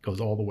 Right. Goes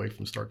all the way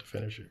from start to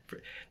finish.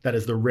 That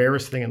is the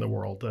rarest thing in the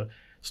world, to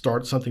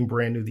start something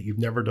brand new that you've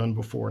never done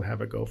before and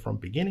have it go from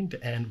beginning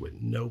to end with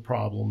no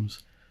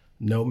problems,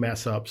 no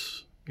mess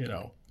ups.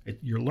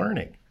 You're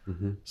learning.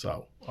 Mm-hmm.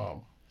 So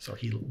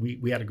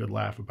we had a good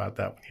laugh about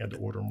that when he had to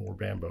order more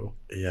bamboo.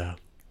 Yeah.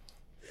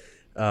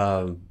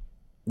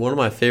 One of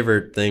my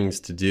favorite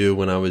things to do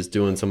when I was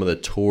doing some of the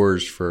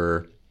tours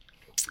for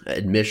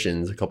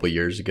admissions a couple of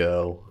years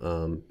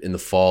ago, in the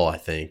fall, I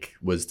think,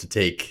 was to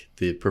take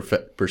the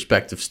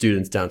prospective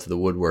students down to the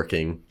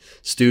woodworking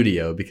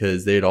studio,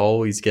 because they'd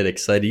always get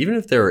excited, even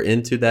if they were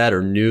into that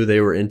or knew they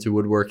were into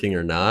woodworking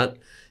or not.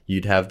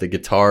 You'd have the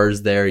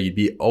guitars there. You'd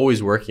be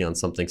always working on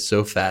something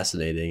so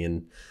fascinating.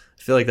 And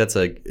I feel like that's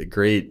a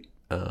great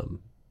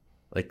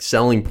like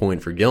selling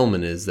point for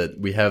Gilman, is that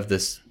we have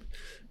this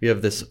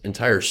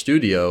entire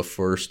studio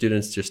for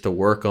students just to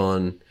work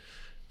on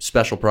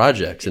special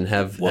projects and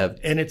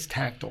and it's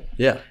tactile.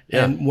 Yeah.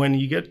 And when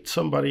you get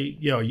somebody,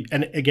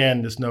 and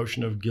again, this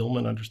notion of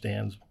Gilman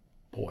understands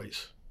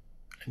boys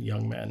and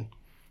young men.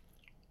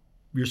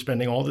 You're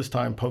spending all this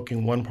time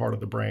poking one part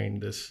of the brain,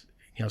 this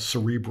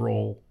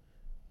cerebral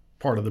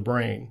part of the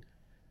brain.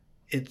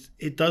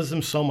 It does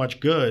them so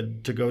much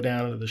good to go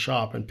down into the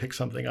shop and pick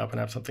something up and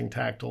have something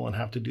tactile and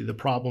have to do the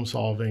problem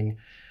solving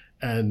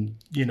and,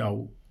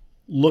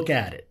 look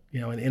at it,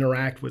 and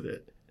interact with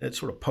it. It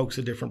sort of pokes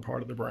a different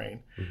part of the brain.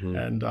 Mm-hmm.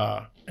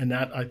 And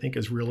that, I think,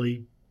 is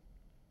really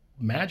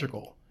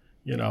magical,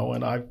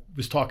 And I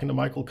was talking to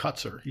Michael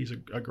Kutzer. He's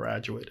a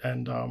graduate.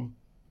 And,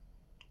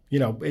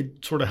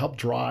 it sort of helped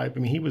drive. I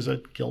mean, he was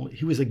a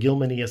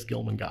Gilman-iest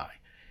Gilman guy.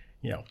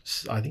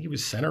 I think he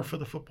was center for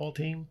the football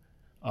team.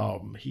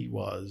 He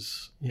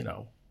was,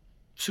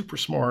 super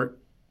smart,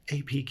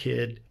 AP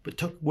kid, but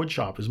took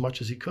woodshop as much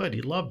as he could.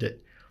 He loved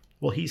it.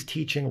 Well, he's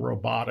teaching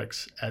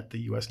robotics at the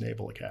U.S.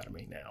 Naval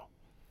Academy now.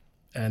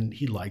 And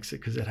he likes it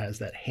because it has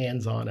that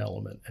hands-on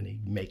element, and he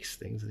makes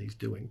things and he's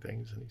doing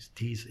things,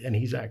 and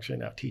he's actually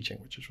now teaching,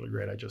 which is really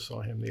great. I just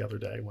saw him the other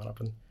day, went up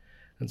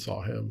and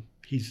saw him.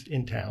 He's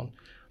in town.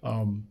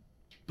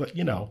 But,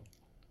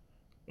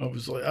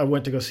 I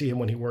went to go see him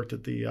when he worked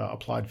at the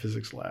Applied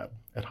Physics Lab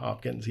at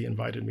Hopkins. He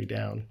invited me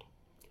down,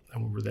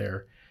 and we were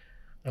there.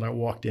 And I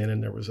walked in,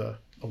 and there was a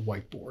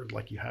whiteboard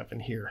like you have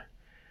in here.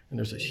 And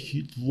there's this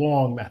huge,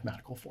 long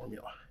mathematical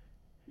formula.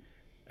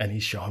 And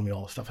he's showing me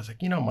all the stuff. I was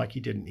like, Mike,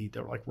 you didn't need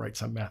to write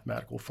some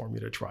mathematical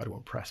formula to try to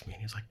impress me.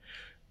 And he's like,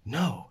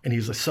 no. And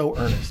he's so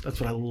earnest. That's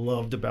what I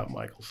loved about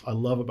Michael. I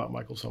love about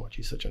Michael so much.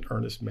 He's such an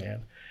earnest man.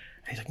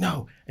 And he's like,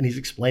 no. And he's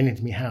explaining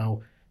to me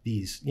how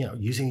these,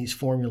 using these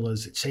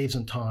formulas, it saves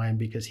him time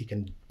because he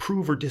can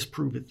prove or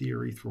disprove a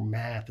theory through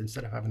math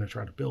instead of having to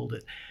try to build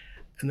it.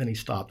 And then he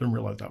stopped and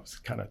realized I was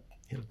kind of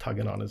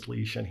tugging on his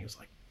leash, and he was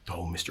like,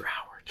 oh, Mr.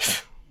 Howard.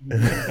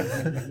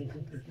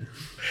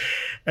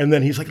 And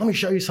then he's like, let me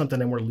show you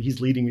something. And he's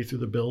leading me through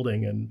the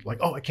building, and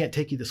I can't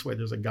take you this way.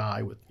 There's a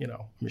guy with,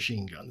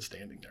 machine guns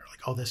standing there. Like,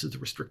 oh, this is the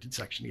restricted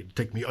section. He had to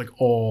take me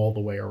all the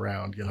way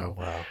around, Oh,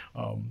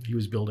 wow. He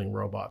was building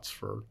robots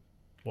for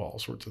all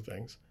sorts of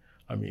things.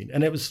 I mean,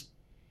 and it was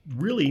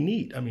really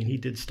neat. I mean, he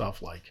did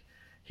stuff like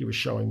he was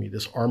showing me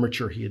this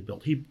armature he had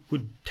built. He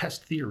would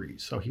test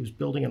theories. So he was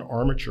building an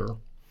armature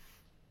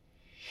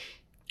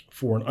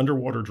for an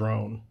underwater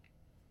drone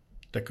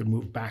that could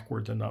move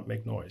backwards and not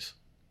make noise.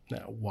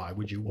 Now, why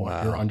would you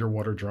want your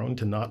underwater drone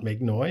to not make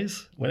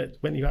noise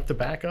when you have to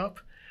back up?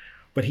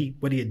 But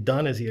what he had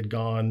done is he had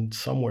gone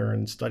somewhere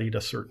and studied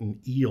a certain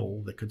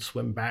eel that could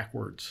swim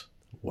backwards.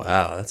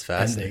 Wow, that's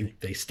fascinating. And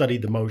they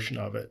studied the motion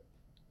of it,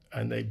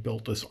 and they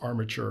built this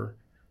armature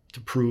to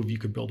prove you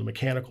could build a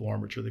mechanical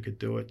armature that could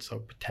do it. So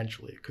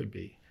potentially it could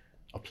be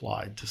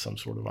applied to some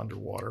sort of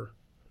underwater.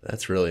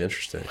 That's really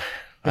interesting.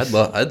 I'd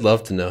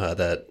love to know how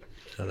that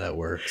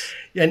works.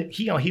 And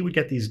he would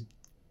get these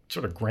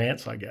sort of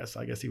grants, I guess.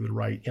 I guess he would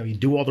write, he'd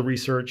do all the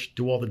research,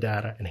 do all the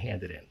data, and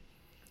hand it in.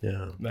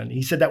 Yeah. And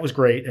he said that was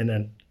great. And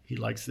then he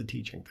likes the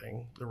teaching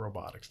thing, the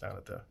robotics down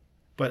at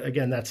but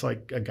again, that's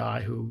like a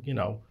guy who,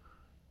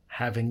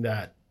 having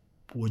that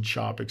wood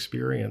shop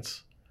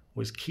experience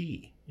was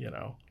key,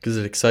 Because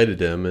it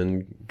excited him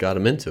and got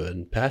him into it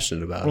and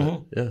passionate about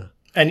it.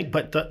 Yeah.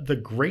 But the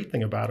great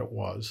thing about it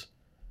was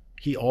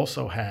he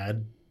also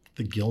had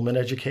the Gilman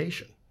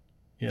education,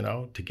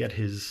 to get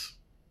his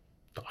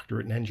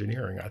doctorate in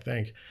engineering, I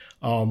think.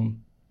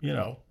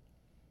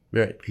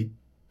 Right.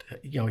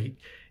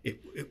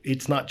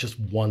 It's not just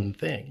one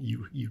thing.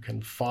 You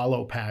can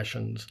follow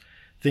passions,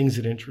 things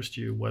that interest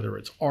you, whether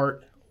it's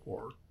art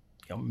or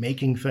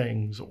making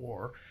things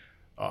or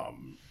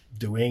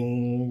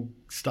doing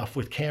stuff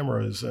with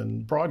cameras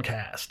and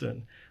broadcast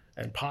and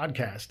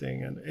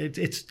podcasting. And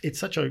it's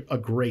such a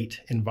great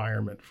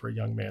environment for a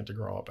young man to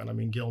grow up. And I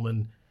mean,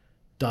 Gilman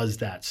does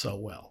that so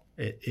well.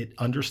 It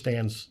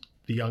understands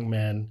the young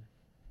men,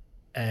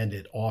 and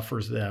it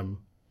offers them,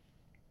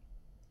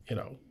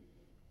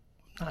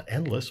 not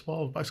endless,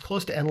 well, as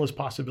close to endless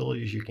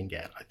possibilities you can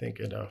get, I think,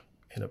 in a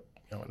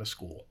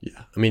school.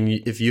 Yeah. I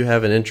mean, if you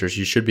have an interest,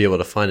 you should be able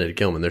to find it at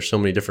Gilman. There's so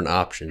many different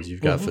options. You've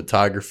got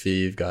photography,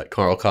 you've got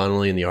Carl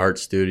Connolly in the art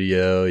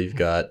studio, you've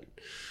got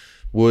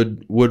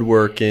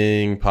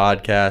woodworking,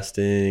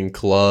 podcasting,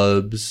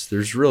 clubs.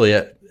 There's really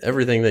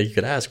everything that you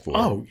could ask for.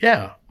 Oh,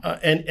 yeah.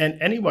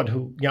 And anyone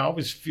who, I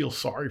always feel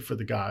sorry for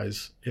the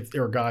guys, if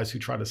there are guys who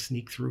try to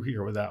sneak through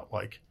here without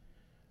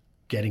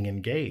getting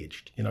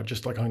engaged,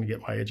 just like I'm going to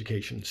get my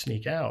education and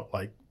sneak out.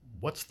 Like,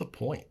 what's the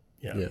point?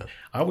 Yeah.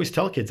 I always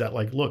tell kids that,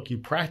 look, you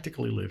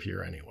practically live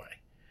here anyway.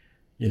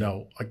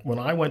 When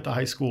I went to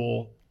high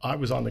school, I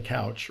was on the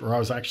couch, or I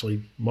was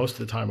actually, most of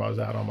the time I was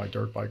out on my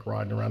dirt bike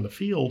riding around the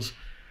fields.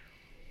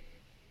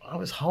 I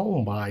was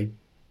home by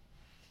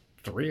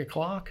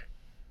 3:00,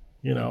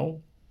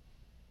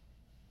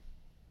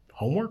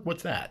 homework?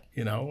 What's that?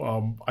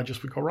 I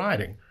just would go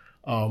riding.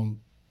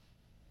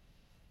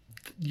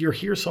 You're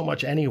here so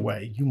much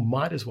anyway, you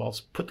might as well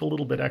put the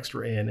little bit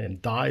extra in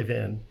and dive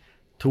in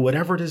to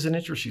whatever it is that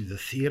interests you. The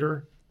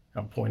theater,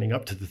 I'm pointing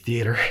up to the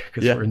theater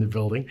because we're in the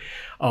building.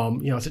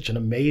 It's such an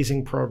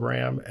amazing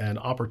program and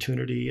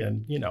opportunity,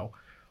 and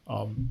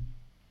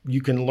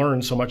you can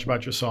learn so much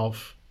about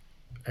yourself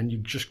and you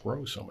just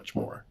grow so much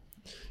more.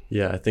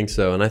 Yeah, I think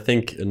so. And I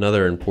think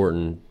another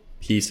important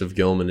piece of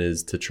Gilman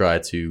is to try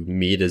to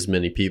meet as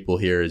many people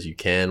here as you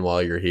can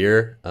while you're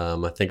here.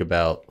 I think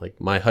about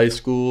like my high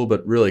school,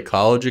 but really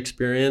college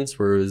experience,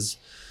 where it was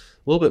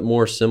a little bit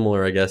more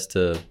similar, I guess,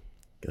 to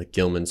like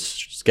Gilman's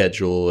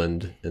schedule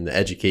and the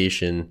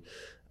education.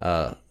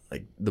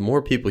 Like the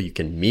more people you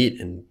can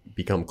meet and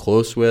become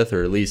close with,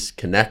 or at least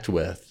connect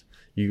with,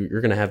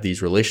 you're going to have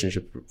these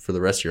relationships for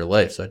the rest of your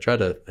life. So I try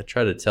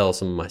to tell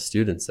some of my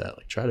students that,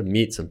 like, try to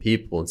meet some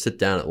people and sit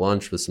down at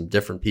lunch with some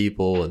different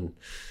people, and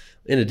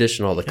in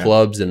addition, all the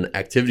clubs and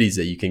activities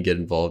that you can get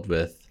involved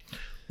with.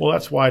 Well,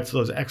 that's why it's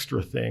those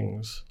extra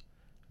things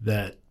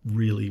that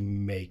really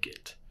make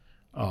it.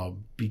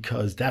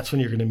 Because that's when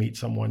you're going to meet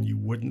someone you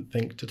wouldn't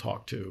think to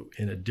talk to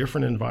in a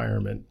different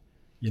environment,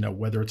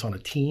 whether it's on a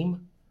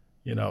team,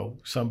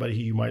 somebody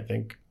who you might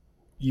think,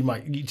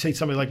 you'd say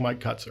somebody like Mike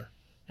Cutzer.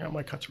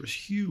 Mike Cutzer was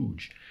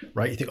huge,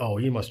 right? You think, oh,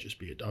 he must just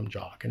be a dumb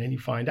jock. And then you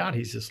find out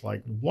he's this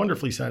like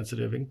wonderfully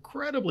sensitive,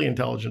 incredibly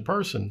intelligent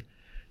person,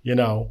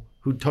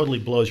 who totally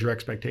blows your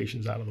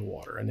expectations out of the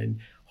water. And then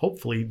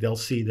hopefully they'll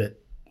see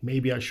that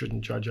maybe I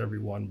shouldn't judge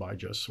everyone by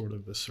just sort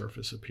of the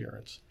surface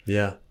appearance.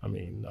 Yeah. I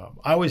mean,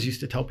 I always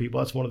used to tell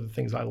people, that's one of the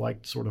things I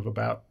liked sort of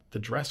about the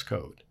dress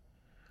code,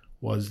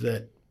 was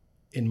that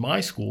in my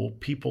school,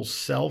 people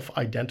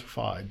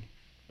self-identified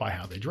by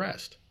how they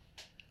dressed.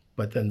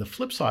 But then the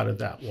flip side of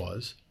that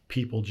was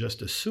people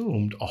just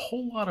assumed a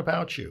whole lot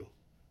about you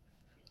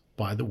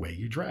by the way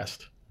you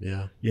dressed.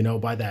 Yeah.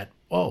 By that,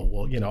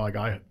 like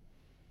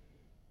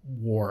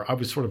I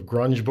was sort of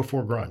grunge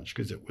before grunge,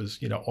 because it was,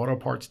 auto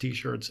parts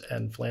T-shirts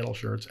and flannel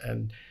shirts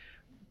and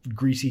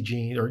greasy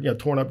jeans, or,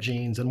 torn up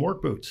jeans and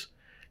work boots,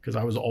 because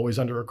I was always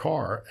under a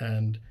car.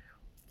 And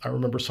I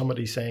remember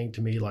somebody saying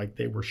to me, like,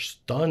 they were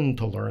stunned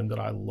to learn that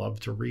I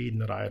loved to read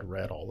and that I had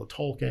read all the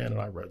Tolkien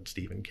and I read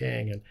Stephen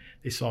King. And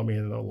they saw me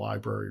in the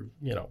library,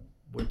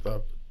 with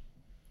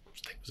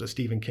it was a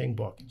Stephen King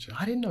book. She said,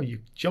 I didn't know you,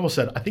 she almost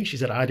said, I think she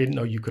said, I didn't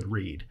know you could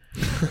read.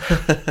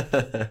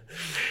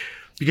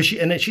 Because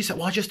she said,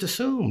 well, I just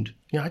assumed,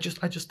 I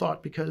just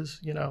thought because,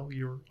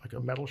 you're like a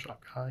metal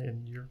shop guy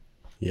and you're.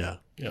 Yeah.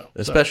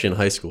 Especially in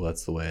high school,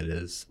 that's the way it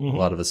is. Mm-hmm. A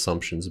lot of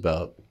assumptions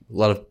about a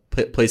lot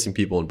of placing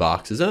people in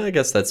boxes. And I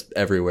guess that's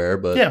everywhere,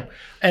 but. Yeah.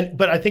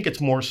 But I think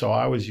it's more so,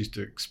 I always used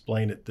to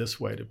explain it this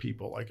way to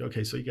people, like,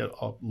 okay, so you get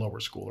a lower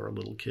schooler, a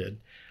little kid.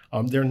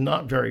 They're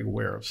not very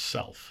aware of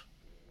self.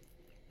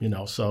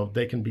 So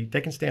they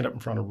can stand up in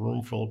front of a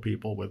room full of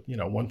people with,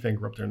 one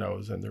finger up their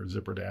nose and their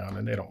zipper down,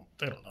 and they don't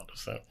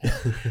notice that.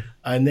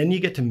 And then you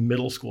get to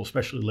middle school,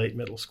 especially late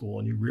middle school,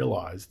 and you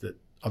realize that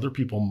other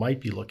people might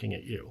be looking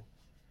at you.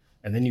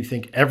 And then you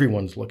think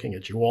everyone's looking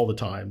at you all the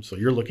time. So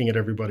you're looking at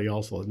everybody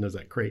else, and is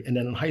that great? And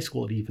then in high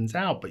school it evens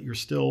out, but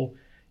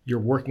you're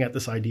working at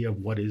this idea of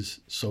what is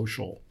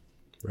social.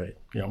 Right.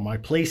 My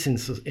place in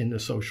the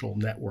social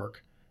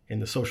network, in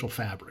the social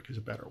fabric is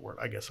a better word,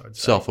 I guess I'd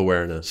say.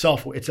 Self-awareness.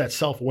 It's that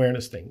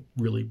self-awareness thing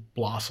really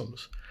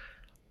blossoms.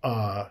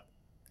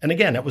 And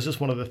again, that was just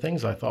one of the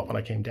things I thought when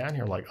I came down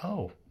here, like,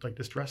 oh, like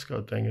this dress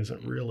code thing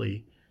isn't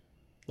really,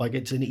 like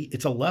it's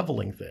a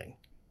leveling thing.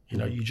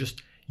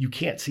 You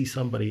can't see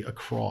somebody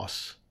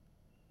across.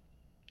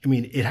 I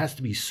mean, it has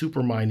to be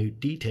super minute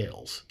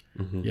details,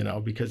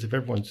 because if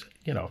everyone's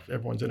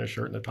in a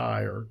shirt and a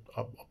tie or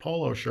a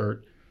polo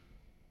shirt,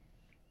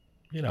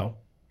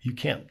 you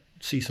can't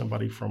see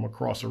somebody from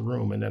across a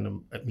room and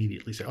then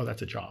immediately say, oh,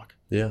 that's a jock.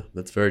 Yeah,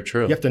 that's very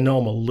true. You have to know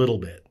them a little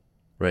bit.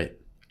 Right.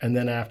 And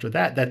then after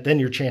that, then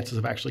your chances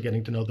of actually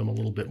getting to know them a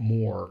little bit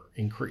more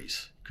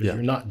increase, because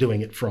you're not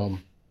doing it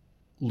from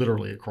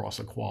literally across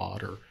a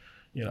quad or,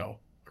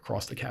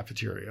 across the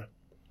cafeteria.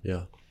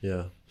 Yeah.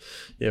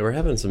 We're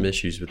having some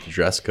issues with the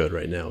dress code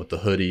right now with the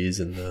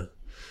hoodies and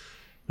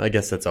I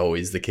guess that's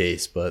always the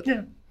case, but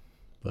yeah.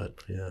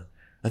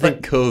 I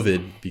think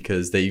COVID,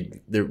 because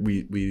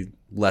we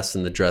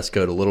lessened the dress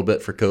code a little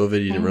bit for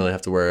COVID. You didn't really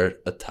have to wear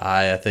a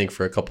tie, I think,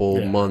 for a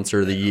couple months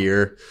or the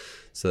year.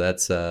 So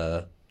that's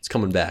it's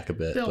coming back a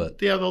bit.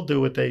 They'll do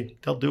what they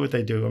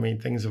do. I mean,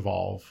 things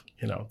evolve.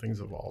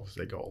 Things evolve as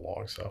they go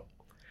along. So,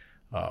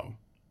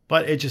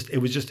 but it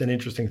was just an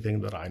interesting thing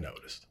that I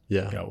noticed.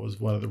 Yeah, it was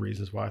one of the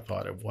reasons why I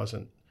thought it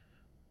wasn't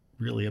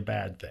really a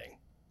bad thing.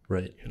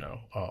 Right.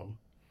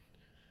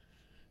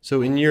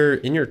 So in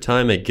your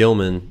time at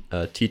Gilman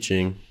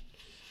teaching,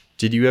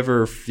 did you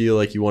ever feel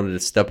like you wanted to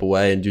step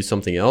away and do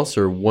something else,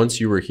 or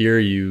once you were here,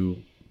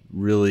 you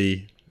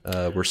really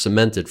were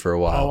cemented for a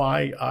while? Oh,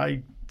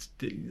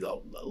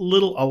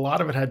 a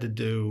lot of it had to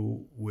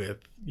do with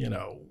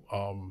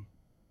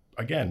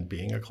again,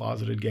 being a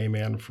closeted gay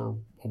man for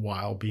a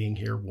while, being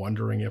here,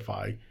 wondering if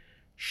I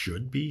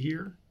should be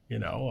here.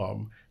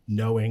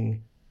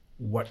 knowing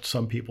what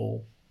some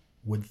people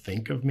would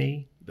think of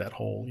me, that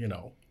whole,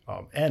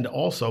 and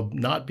also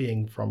not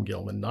being from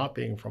Gilman, not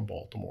being from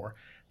Baltimore,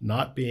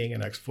 not being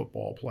an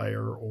ex-football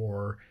player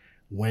or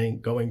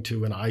going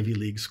to an Ivy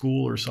League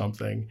school or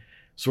something,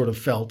 sort of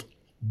felt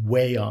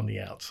way on the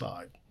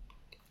outside.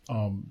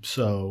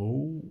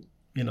 So,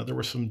 there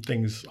were some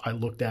things I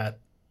looked at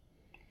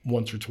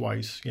once or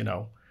twice,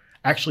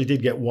 Actually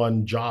did get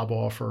one job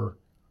offer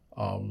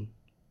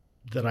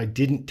that I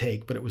didn't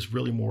take, but it was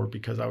really more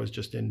because I was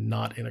just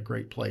not in a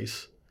great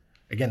place.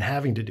 Again,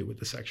 having to do with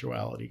the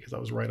sexuality, because I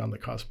was right on the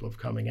cusp of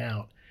coming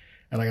out.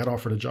 And I got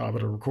offered a job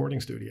at a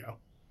recording studio.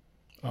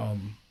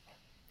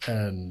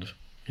 And,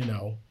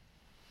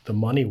 the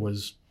money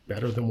was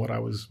better than what I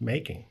was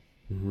making.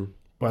 Mm-hmm.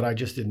 But I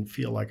just didn't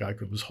feel like I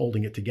was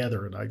holding it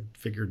together. And I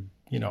figured,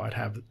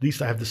 at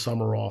least I have the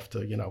summer off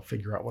to,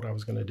 figure out what I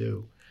was going to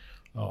do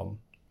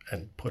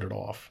and put it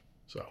off.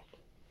 So.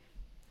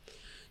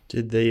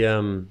 Did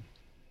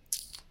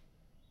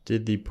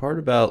the part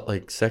about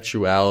like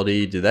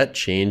sexuality, did that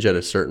change at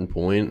a certain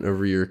point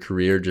over your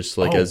career, just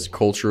like as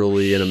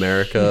culturally in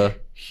America?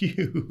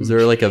 Huge. Was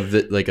there like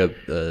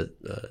a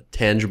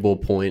tangible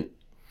point?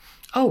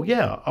 Oh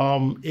yeah.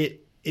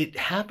 It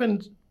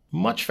happened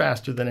much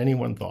faster than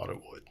anyone thought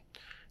it would.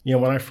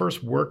 When I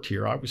first worked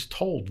here, I was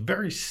told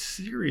very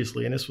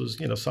seriously, and this was,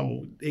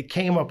 it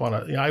came up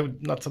on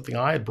not something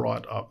I had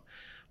brought up,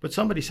 but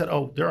somebody said,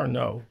 "Oh, there are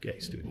no gay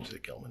students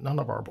at Gilman. None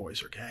of our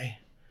boys are gay.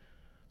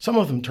 Some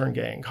of them turn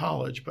gay in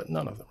college, but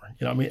none of them are."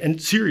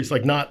 And serious,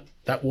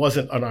 that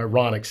wasn't an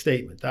ironic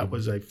statement. That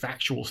was a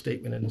factual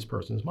statement in this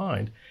person's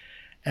mind.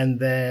 And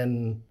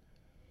then,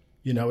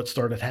 it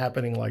started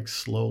happening, like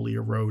slowly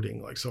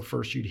eroding. Like, so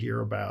first you'd hear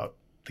about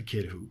the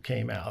kid who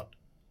came out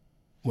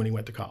when he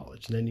went to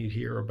college. And then you'd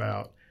hear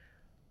about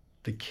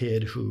the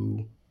kid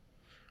who,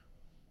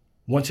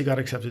 once he got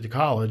accepted to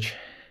college,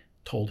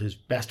 told his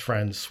best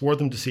friends, swore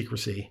them to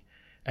secrecy,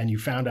 and you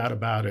found out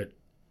about it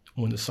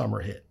when the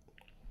summer hit.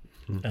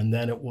 Mm-hmm. And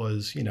then it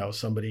was,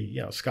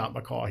 somebody, Scott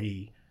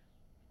McCaughey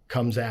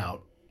comes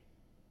out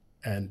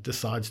and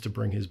decides to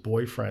bring his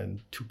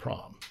boyfriend to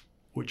prom,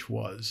 which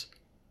was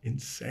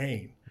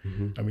insane.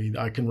 Mm-hmm. I mean,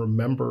 I can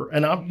remember,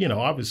 and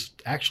I was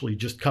actually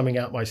just coming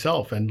out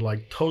myself and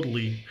like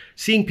totally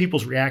seeing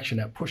people's reaction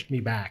that pushed me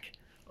back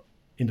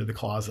into the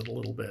closet a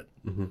little bit,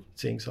 mm-hmm.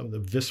 seeing some of the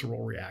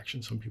visceral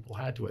reactions some people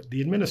had to it.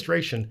 The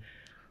administration,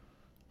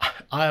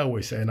 I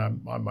always say, and I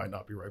might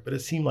not be right, but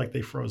it seemed like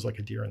they froze like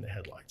a deer in the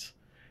headlights.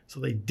 So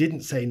they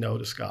didn't say no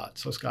to Scott.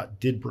 So Scott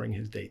did bring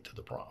his date to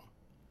the prom.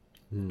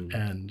 Mm.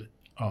 And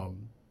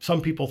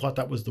some people thought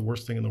that was the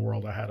worst thing in the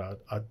world. I had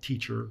a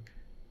teacher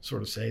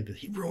sort of say that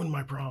he ruined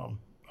my prom,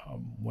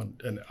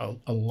 an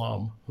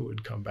alum who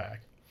had come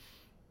back.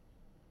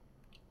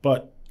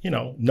 But,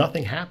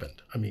 nothing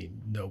happened. I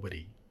mean,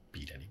 nobody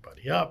beat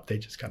anybody up. They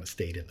just kind of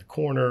stayed in the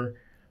corner.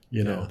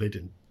 They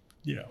didn't,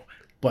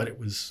 but it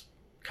was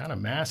kind of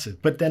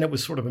massive. But then it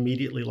was sort of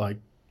immediately like,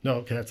 no,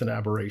 okay, that's an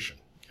aberration.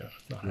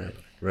 It's not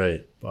happening.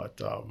 Right.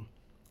 But,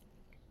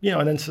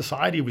 and then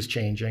society was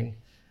changing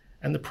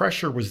and the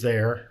pressure was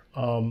there.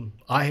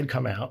 I had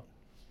come out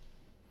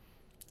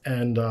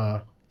and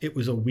it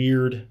was a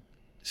weird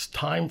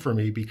time for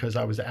me because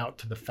I was out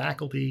to the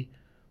faculty,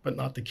 but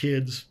not the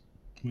kids.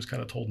 I was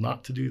kind of told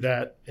not to do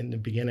that in the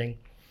beginning.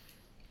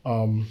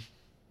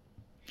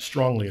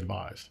 Strongly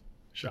advised,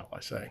 shall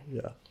I say.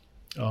 Yeah.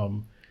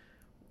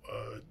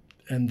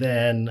 And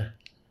then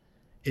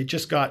it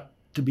just got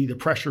to be the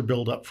pressure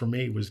buildup for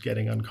me was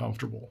getting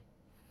uncomfortable.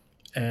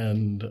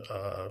 And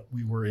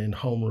we were in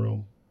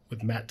homeroom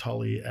with Matt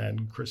Tully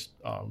and Chris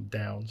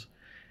Downs.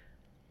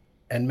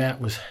 And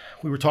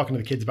we were talking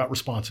to the kids about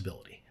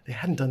responsibility. They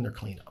hadn't done their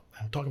cleanup.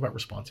 I'm talking about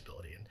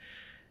responsibility.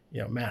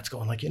 And, Matt's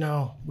going like,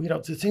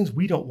 the things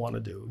we don't want to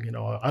do,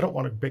 I don't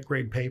want to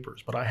grade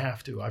papers, but I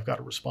have to. I've got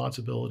a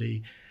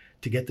responsibility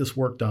to get this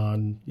work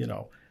done,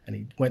 and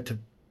he went to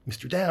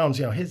Mr. Downs,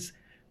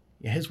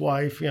 his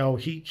wife,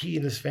 he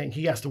and his family,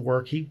 he has to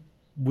work. He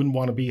wouldn't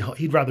want to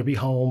he'd rather be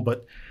home,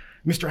 but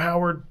Mr.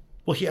 Howard,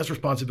 well, he has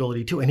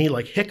responsibility too. And he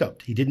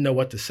hiccuped. He didn't know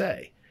what to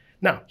say.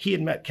 Now, he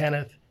had met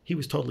Kenneth. He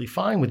was totally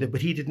fine with it,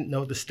 but he didn't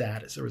know the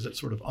status. There was that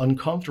sort of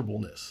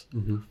uncomfortableness.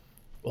 Mm-hmm.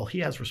 Well, he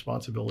has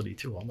responsibility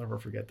too. I'll never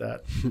forget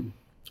that.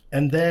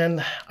 And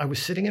then I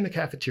was sitting in the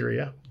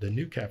cafeteria, the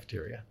new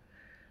cafeteria.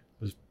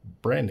 It was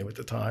brand new at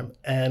the time.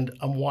 And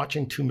I'm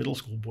watching two middle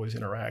school boys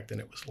interact. And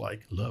it was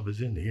like, love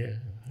is in the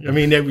air. I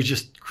mean, they were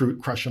just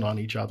crushing on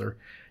each other.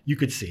 You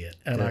could see it.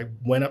 And I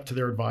went up to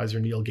their advisor,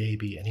 Neil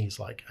Gaby, and he's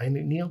like,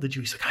 Neil, did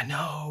you? He's like, I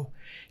know.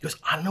 He goes,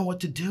 I don't know what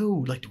to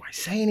do. Like, do I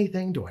say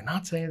anything? Do I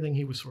not say anything?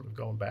 He was sort of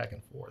going back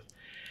and forth.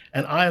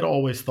 And I had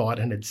always thought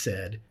and had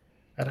said,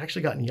 I'd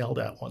actually gotten yelled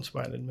at once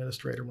by an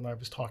administrator when I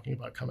was talking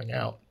about coming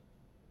out.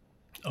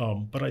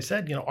 But I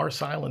said, our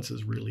silence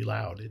is really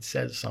loud. It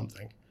says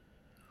something.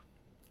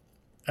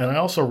 And I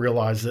also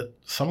realized that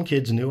some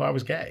kids knew I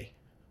was gay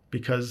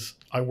because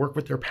I worked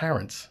with their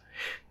parents.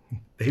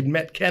 They'd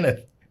met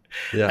Kenneth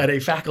at a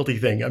faculty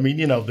thing. I mean,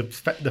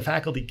 the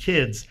faculty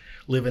kids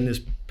live in this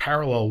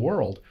parallel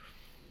world.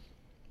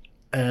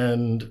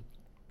 And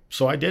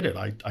so I did it.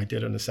 I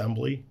did an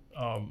assembly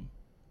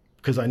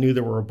because I knew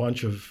there were a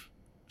bunch of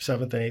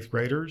 7th and 8th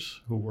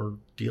graders who were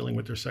dealing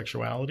with their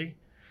sexuality.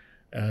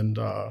 And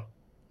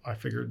I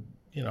figured,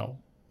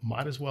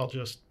 might as well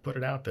just put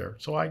it out there.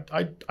 So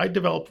I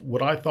developed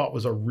what I thought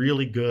was a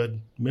really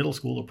good middle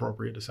school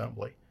appropriate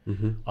assembly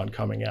on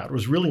coming out. It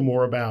was really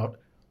more about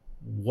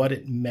what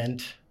it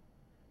meant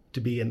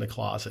to be in the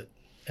closet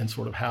and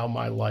sort of how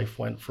my life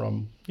went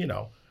from,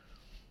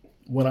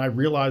 when I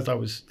realized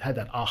had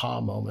that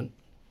aha moment,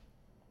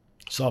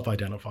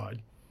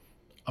 self-identified.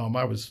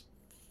 I was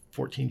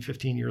 14,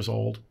 15 years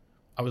old.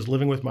 I was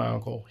living with my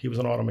uncle. He was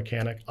an auto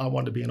mechanic. I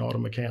wanted to be an auto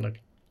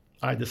mechanic.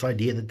 I had this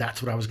idea that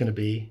that's what I was going to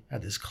be. I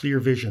had this clear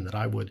vision that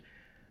I would,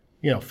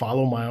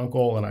 follow my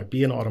uncle and I'd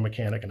be an auto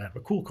mechanic and I'd have a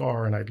cool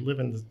car and I'd live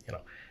in,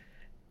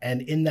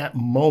 And in that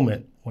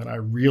moment when I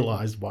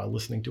realized while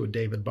listening to a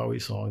David Bowie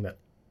song that,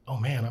 oh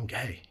man, I'm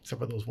gay, except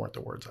for those weren't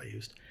the words I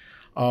used,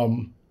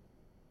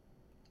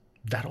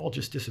 that all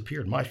just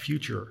disappeared. My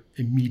future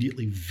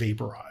immediately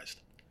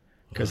vaporized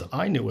because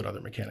I knew what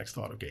other mechanics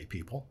thought of gay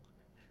people.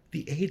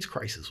 The AIDS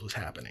crisis was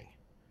happening,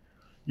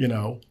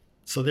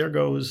 So there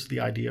goes the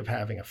idea of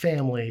having a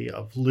family,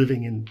 of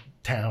living in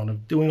town,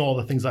 of doing all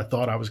the things I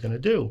thought I was going to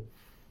do.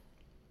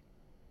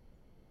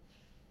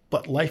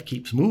 But life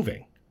keeps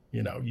moving,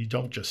 you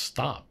don't just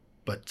stop.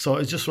 But so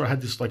it just sort of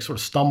had this sort of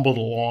stumbled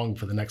along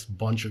for the next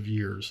bunch of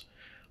years,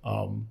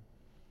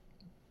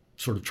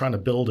 sort of trying to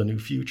build a new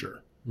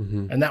future.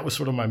 And that was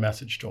sort of my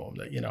message to him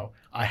that,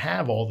 I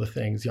have all the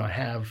things,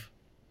 I've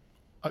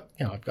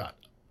got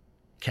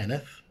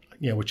Kenneth,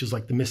 which is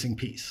like the missing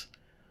piece.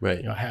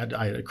 Right. I had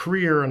a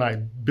career and I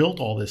built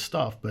all this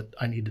stuff, but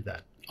I needed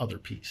that other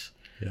piece.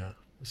 Yeah.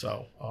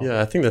 So.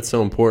 I think that's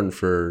so important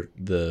for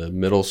the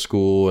middle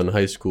school and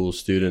high school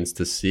students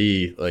to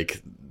see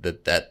like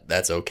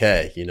that's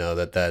okay.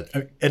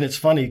 That. And it's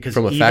funny because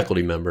from a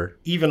faculty member,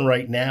 even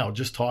right now,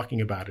 just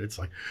talking about it, it's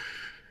like,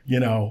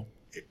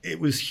 it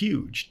was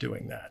huge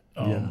doing that.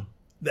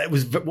 That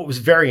was what was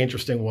very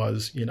interesting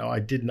was, I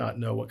did not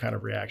know what kind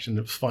of reaction.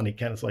 It was funny.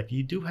 Kenneth's like,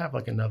 you do have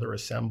like another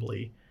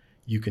assembly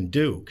you can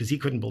do, because he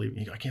couldn't believe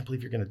me. I can't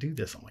believe you're going to do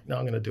this. I'm like, no,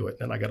 I'm going to do it.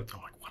 And then I'm like,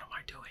 what am I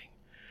doing?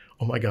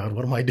 Oh my God,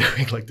 what am I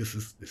doing? Like, this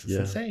is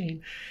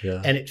insane.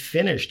 Yeah. And it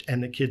finished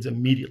and the kids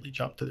immediately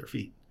jumped to their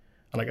feet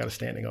and I got a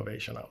standing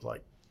ovation. I was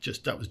like,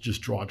 that was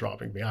just jaw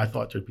dropping me. I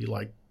thought there'd be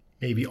like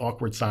maybe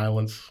awkward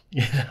silence,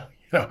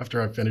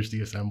 after I finished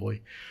the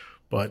assembly,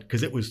 but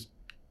because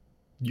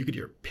you could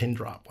hear a pin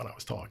drop when I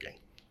was talking.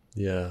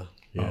 Yeah.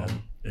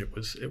 It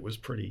was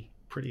pretty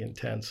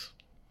intense.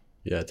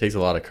 Yeah, it takes a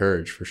lot of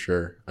courage for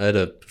sure. I had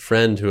a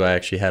friend who I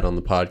actually had on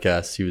the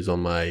podcast. He was on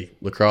my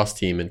lacrosse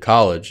team in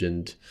college,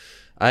 and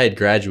I had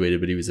graduated,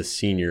 but he was a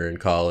senior in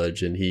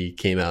college, and he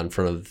came out in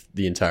front of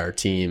the entire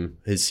team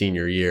his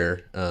senior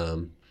year.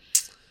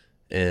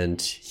 And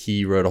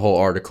he wrote a whole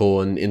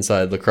article in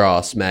Inside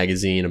Lacrosse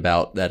magazine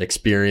about that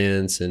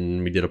experience,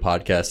 and we did a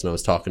podcast, and I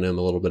was talking to him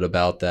a little bit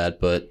about that,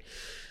 but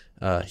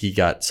he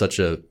got such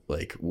a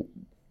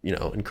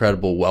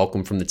incredible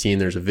welcome from the team.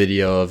 There's a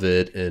video of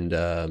it, and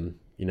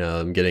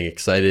I'm getting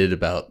excited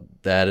about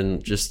that,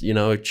 and just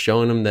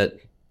showing him that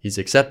he's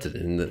accepted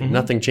and that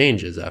nothing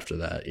changes after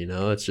that.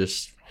 It's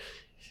just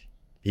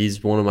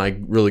he's one of my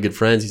really good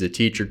friends. He's a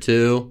teacher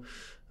too.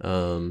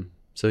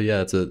 So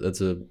yeah,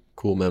 that's a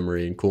cool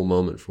memory and cool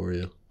moment for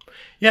you.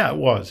 Yeah, it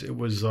was. It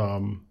was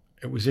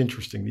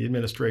interesting. The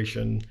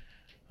administration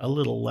a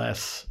little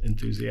less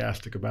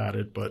enthusiastic about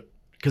it, but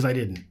because I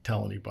didn't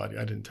tell anybody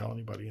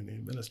in the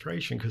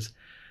administration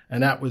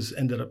and that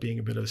ended up being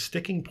a bit of a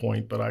sticking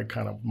point. But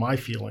my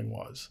feeling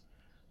was,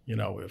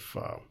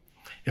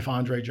 if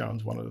Andre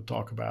Jones wanted to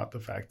talk about the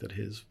fact that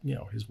his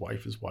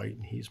wife is white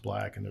and he's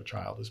black and their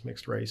child is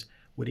mixed race,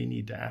 would he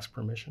need to ask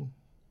permission?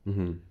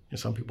 And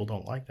some people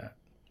don't like that.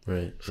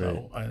 Right.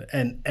 So, right.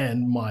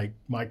 And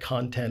my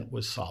content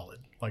was solid.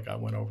 Like I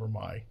went over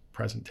my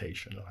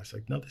presentation and I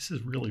said, no, this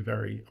is really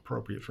very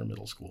appropriate for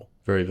middle school.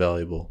 Very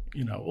valuable.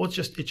 It's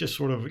just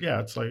sort of,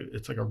 it's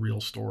like a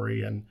real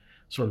story and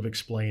sort of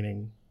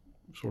explaining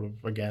sort of,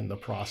 again, the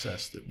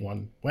process that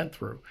one went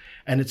through.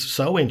 And it's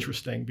so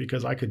interesting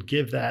because I could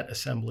give that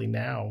assembly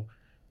now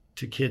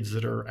to kids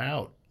that are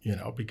out,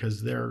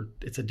 because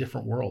it's a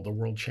different world. The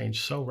world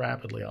changed so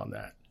rapidly on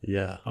that.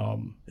 Yeah.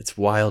 It's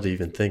wild to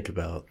even think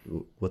about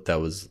what that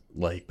was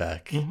like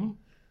back a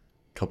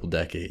couple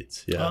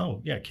decades. Yeah.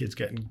 Oh, yeah. Kids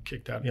getting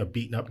kicked out,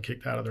 beaten up and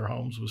kicked out of their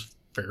homes was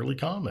fairly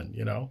common,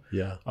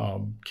 Yeah.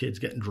 Kids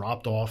getting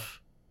dropped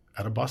off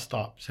at a bus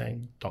stop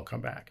saying, don't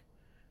come back,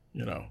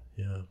 Yeah.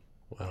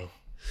 Wow.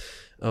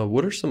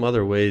 What are some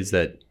other ways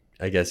that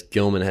I guess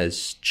Gilman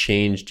has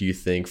changed, do you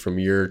think, from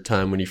your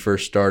time when you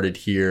first started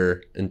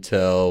here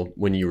until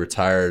when you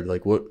retired?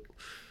 Like what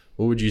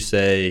would you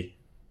say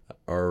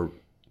are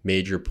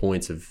major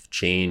points of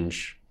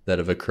change that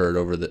have occurred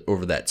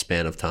over that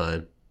span of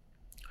time?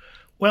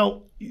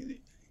 Well,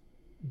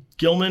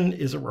 Gilman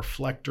is a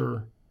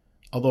reflector,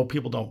 although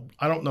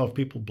I don't know if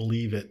people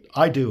believe it.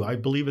 I do. I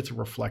believe it's a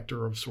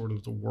reflector of sort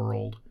of the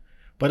world,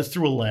 but it's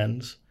through a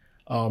lens.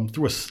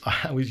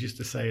 I always used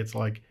to say it's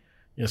like,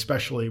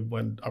 especially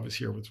when I was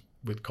here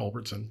with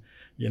Culbertson,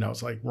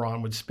 it's like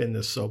Ron would spin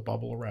this soap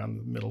bubble around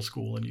the middle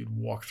school and you'd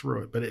walk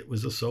through it, but it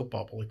was a soap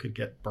bubble. It could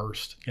get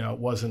burst. It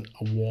wasn't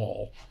a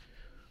wall.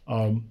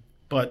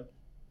 But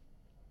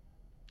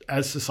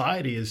as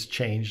society has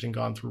changed and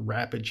gone through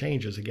rapid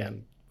changes,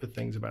 again, with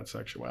things about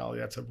sexuality,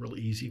 that's a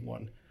really easy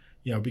one,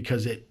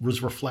 because it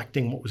was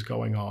reflecting what was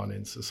going on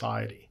in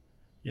society.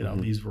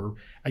 These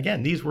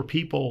were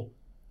people,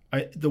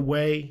 the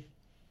way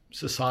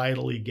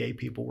societally gay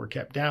people were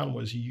kept down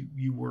was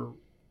you were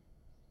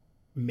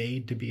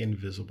made to be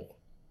invisible.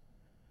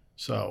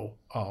 So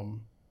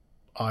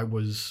I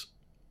was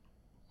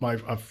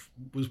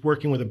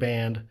working with a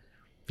band.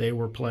 They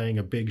were playing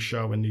a big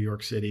show in New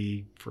York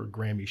City for a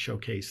Grammy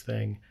showcase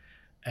thing,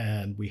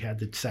 and we had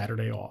the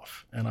Saturday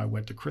off, and I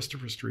went to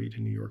Christopher Street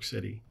in New York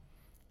City,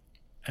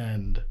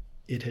 and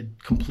it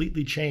had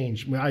completely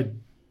changed. I mean, I'd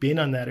been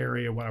on that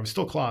area when I was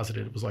still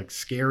closeted. It was like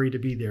scary to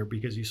be there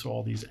because you saw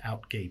all these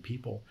out gay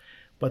people,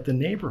 but the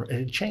neighborhood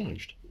had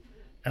changed.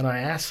 And I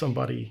asked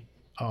somebody,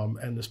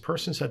 and this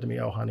person said to me,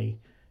 "Oh, honey,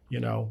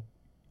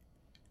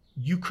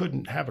 you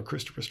couldn't have a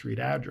Christopher Street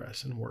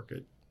address and work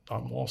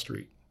on Wall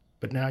Street,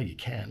 but now you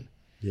can."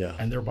 Yeah.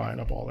 And they're buying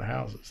up all the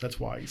houses. That's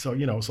why. So,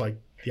 it's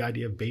like the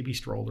idea of baby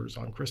strollers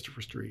on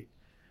Christopher Street,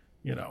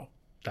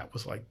 that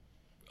was like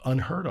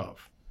unheard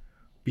of,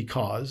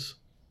 because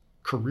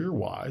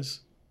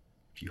career-wise,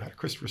 if you had a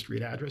Christopher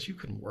Street address, you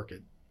couldn't work at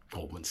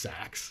Goldman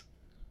Sachs.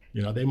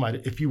 They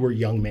might, if you were a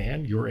young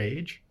man, your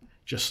age,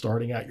 just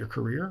starting out your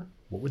career,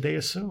 what would they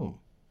assume?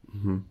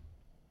 Mm-hmm.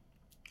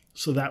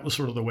 So that was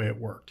sort of the way it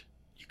worked.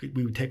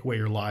 We would take away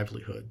your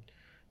livelihood.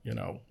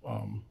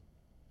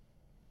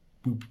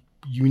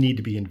 You need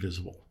to be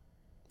invisible,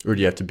 or do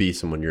you have to be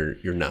someone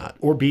you're not,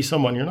 or be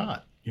someone you're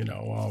not.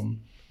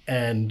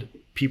 And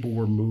people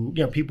were moved.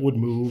 People would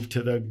move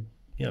to the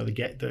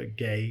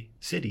gay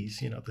cities.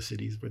 The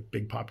cities with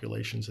big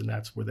populations, and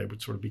that's where they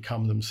would sort of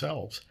become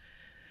themselves.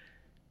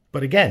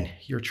 But again,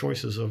 your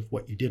choices of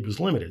what you did was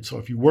limited. So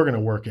if you were going to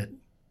work at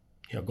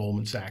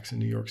Goldman Sachs in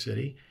New York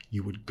City,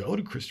 you would go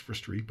to Christopher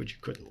Street, but you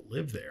couldn't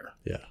live there.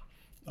 Yeah.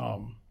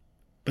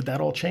 But that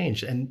all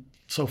changed. And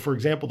so, for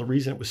example, the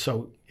reason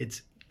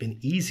it's been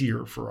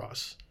easier for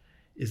us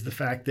is the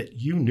fact that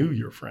you knew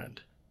your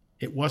friend.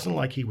 It wasn't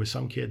like he was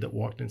some kid that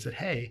walked in and said,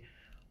 "Hey,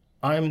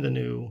 I'm the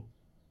new,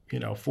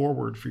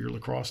 forward for your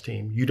lacrosse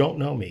team. You don't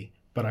know me,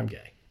 but I'm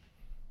gay."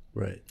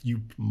 Right.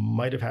 You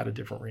might have had a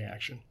different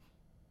reaction.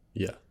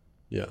 Yeah.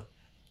 Yeah.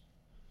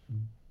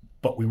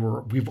 But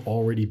we've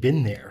already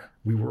been there.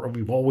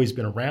 We've always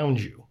been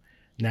around you.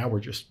 Now we're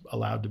just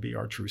allowed to be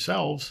our true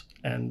selves,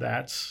 and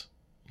that's,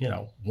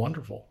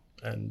 wonderful.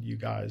 And you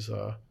guys,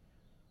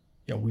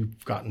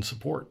 we've gotten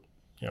support.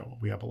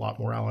 We have a lot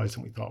more allies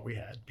than we thought we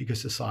had,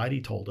 because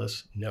society told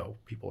us, no,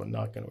 people are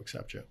not going to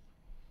accept you.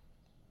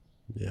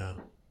 Yeah.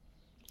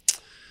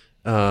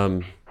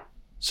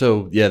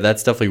 So yeah,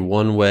 that's definitely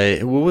one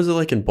way. What was it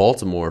like in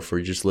Baltimore for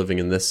you just living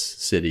in this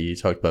city? You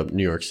talked about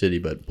New York City,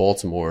 but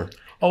Baltimore.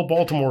 Oh,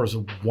 Baltimore is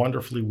a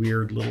wonderfully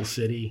weird little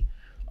city.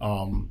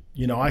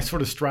 I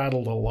sort of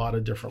straddled a lot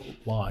of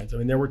different lines. I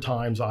mean, there were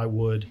times I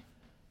would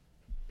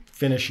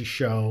finish a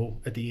show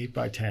at the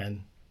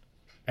 8x10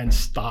 and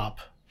stop,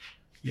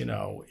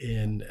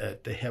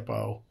 at the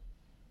Hippo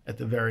at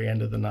the very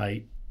end of the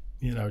night,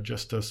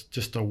 just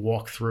to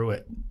walk through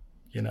it,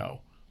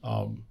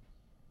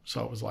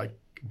 So it was like,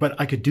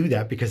 but I could do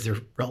that because they're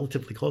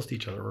relatively close to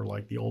each other, or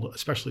like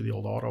especially the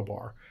old Auto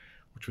Bar,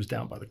 which was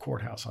down by the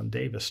courthouse on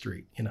Davis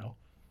Street,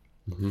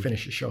 Mm-hmm.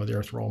 Finish the show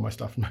there, throw all my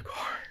stuff in my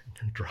car,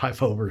 and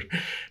drive over, and,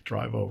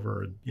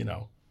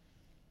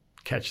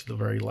 catch the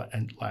very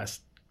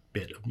last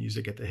bit of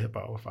music at the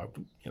Hippo if I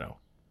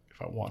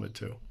wanted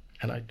to.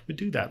 And I would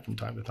do that from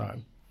time to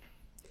time.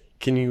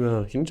 Can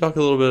you talk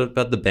a little bit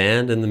about the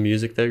band and the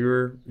music that you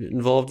were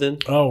involved in?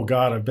 Oh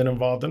God, I've been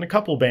involved in a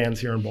couple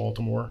bands here in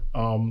Baltimore.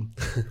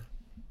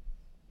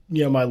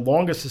 My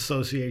longest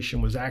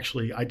association was I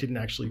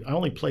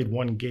only played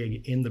one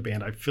gig in the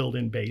band. I filled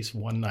in bass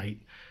one night,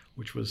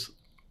 which was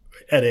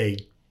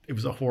it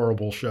was a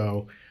horrible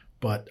show,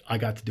 but I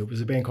got to do it. It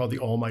was a band called the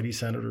Almighty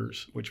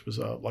Senators, which was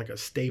like a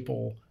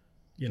staple,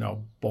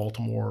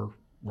 Baltimore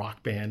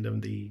rock band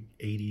in the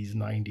 80s,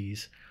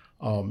 90s,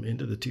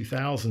 into the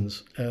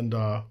 2000s. And,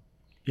 I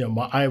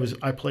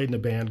played in a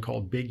band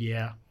called Big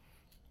Yeah,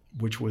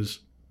 which was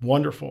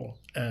wonderful.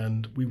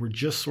 And we were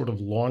just sort of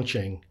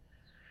launching,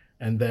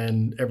 and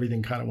then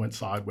everything kind of went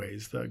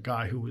sideways. The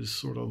guy who was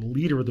sort of the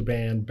leader of the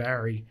band,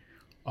 Barry,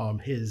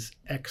 his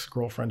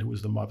ex-girlfriend, who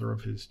was the mother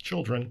of his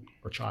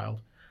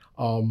child,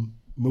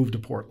 moved to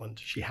Portland.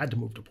 She had to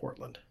move to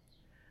Portland.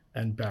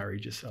 And Barry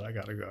just said, "I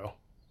got to go."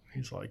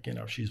 He's like,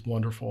 she's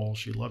wonderful.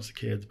 She loves the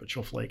kids, but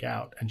she'll flake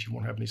out and she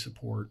won't have any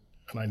support,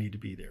 and I need to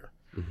be there.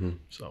 Mm-hmm.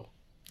 So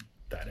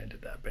that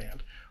ended that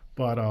band.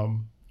 But, I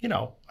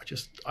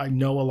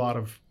know a lot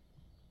of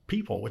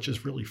people, which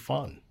is really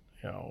fun.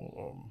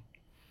 I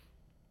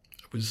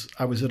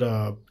was in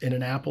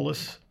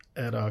Annapolis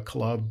at a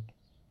club,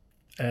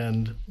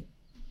 and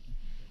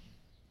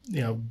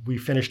we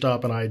finished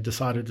up and I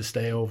decided to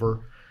stay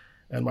over,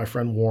 and my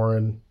friend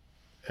Warren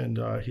and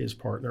his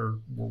partner,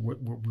 we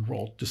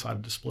all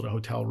decided to split a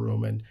hotel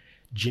room, and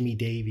Jimmy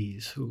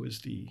Davies, who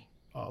was the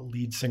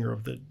lead singer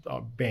of the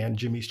band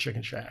Jimmy's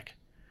Chicken Shack,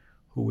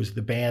 who was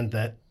the band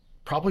that,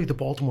 probably the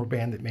Baltimore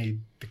band that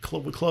made the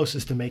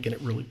closest to breaking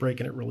it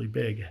really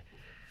big.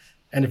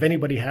 And if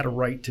anybody had a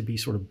right to be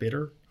sort of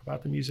bitter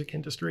about the music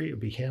industry, it would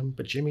be him.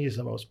 But Jimmy is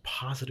the most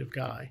positive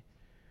guy.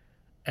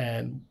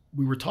 And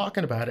we were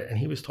talking about it, and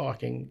he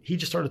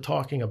just started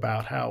talking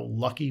about how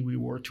lucky we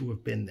were to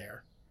have been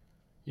there.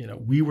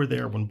 We were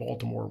there when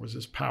Baltimore was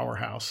this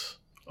powerhouse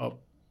of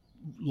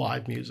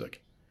live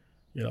music.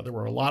 There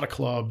were a lot of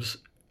clubs.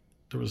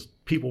 There was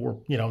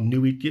people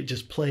knew he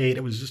just played.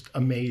 It was just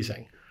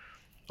amazing.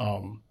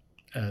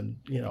 And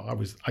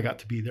I got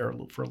to be there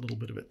for a little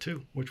bit of it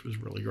too, which was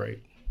really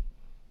great.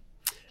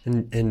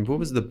 And what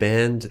was the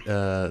band?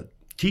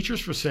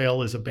 Teachers for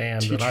Sale is a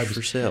band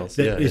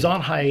that is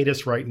on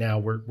hiatus right now.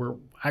 We're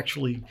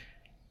actually,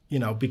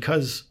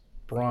 because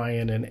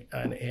Brian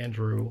and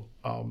Andrew,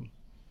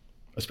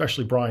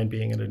 especially Brian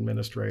being an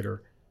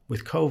administrator,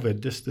 with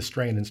COVID, just the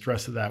strain and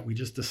stress of that, we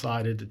just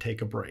decided to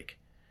take a break.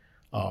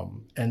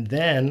 And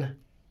then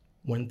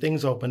when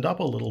things opened up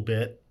a little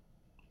bit,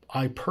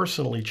 I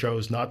personally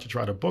chose not to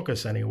try to book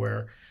us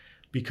anywhere,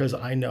 because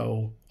I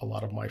know a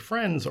lot of my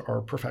friends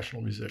are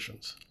professional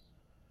musicians.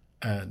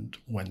 And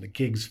when the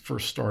gigs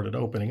first started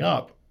opening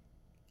up,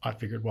 I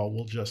figured, well,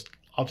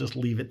 I'll just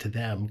leave it to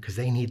them, because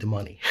they need the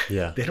money.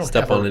 Yeah. They don't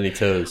step on any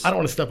toes. I don't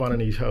want to step on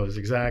any toes.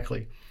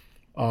 Exactly.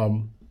 But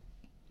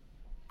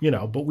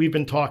we've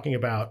been talking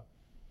about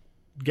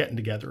getting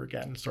together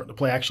again and starting to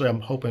play. Actually, I'm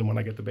hoping when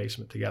I get the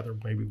basement together,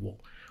 maybe we'll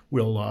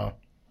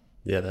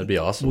yeah, that'd be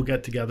awesome. We'll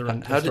get together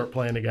and start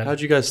playing again. How'd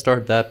you guys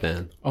start that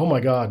band? Oh my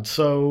God.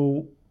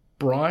 So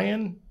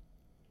Brian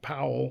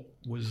Powell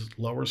was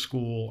lower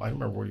school. I don't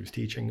remember what he was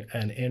teaching.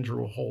 And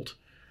Andrew Holt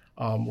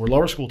were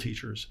lower school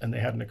teachers, and they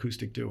had an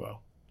acoustic duo.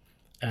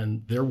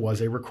 And there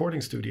was a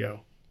recording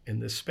studio in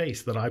this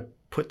space that I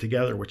put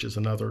together, which is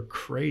another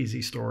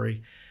crazy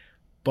story.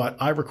 But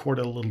I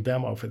recorded a little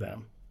demo for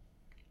them.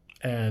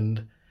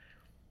 And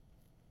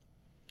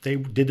they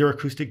did their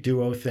acoustic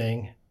duo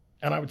thing.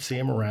 And I would see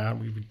them around.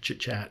 We would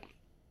chit chat.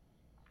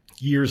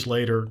 Years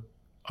later,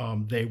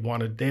 they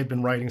had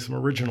been writing some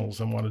originals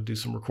and wanted to do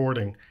some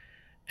recording.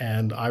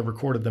 And I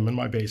recorded them in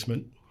my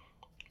basement.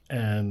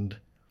 And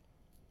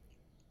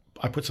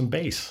I put some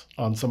bass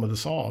on some of the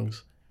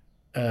songs.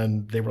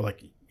 And they were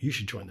like, you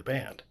should join the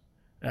band.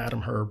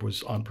 Adam Herb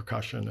was on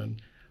percussion.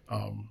 And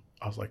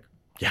I was like,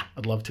 yeah,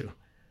 I'd love to.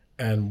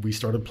 And we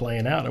started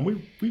playing out. And we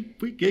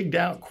gigged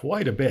out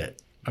quite a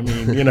bit. I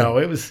mean,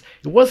 it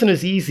wasn't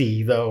as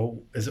easy,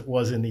 though, as it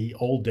was in the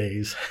old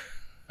days.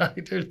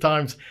 There's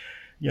times,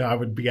 I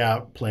would be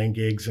out playing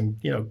gigs and,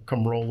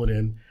 come rolling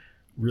in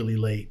really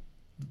late.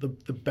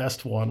 The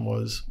best one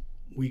was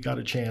we got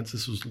a chance,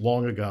 this was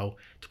long ago,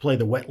 to play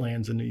the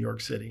Wetlands in New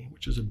York City,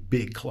 which is a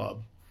big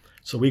club.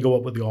 So we go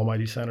up with the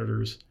Almighty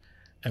Senators,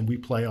 and we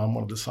play on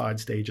one of the side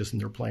stages,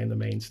 and they're playing the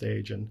main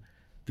stage. And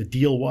the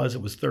deal was,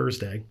 it was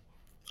Thursday.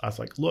 I was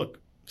like, look,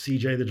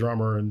 CJ, the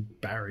drummer, and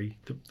Barry,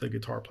 the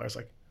guitar player, I was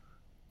like,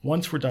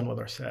 once we're done with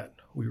our set,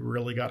 we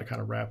really got to kind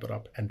of wrap it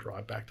up and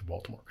drive back to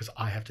Baltimore, because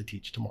I have to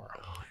teach tomorrow.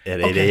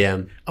 At 8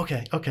 a.m.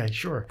 Okay,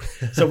 sure.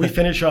 So we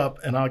finish up,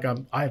 and I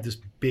have this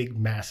big,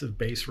 massive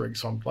bass rig,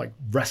 so I'm like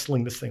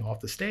wrestling this thing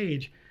off the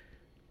stage.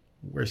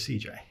 Where's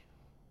CJ?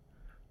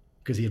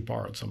 Because he had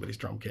borrowed somebody's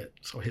drum kit.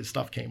 So his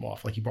stuff came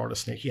off. Like he borrowed a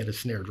snare. He had a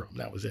snare drum.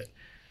 That was it.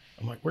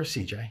 I'm like, where's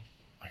CJ?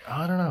 Like,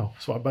 I don't know.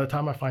 So by the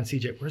time I find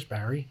CJ, where's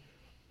Barry?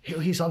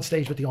 He's on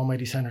stage with the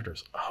Almighty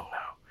Senators. Oh, no.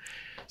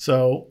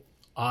 So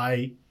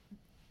I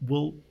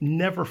will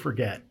never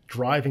forget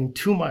driving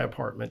to my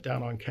apartment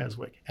down on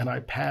Keswick, and I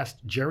passed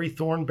Jerry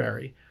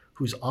Thornberry,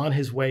 who's on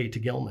his way to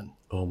Gilman.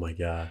 Oh my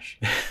gosh.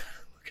 Look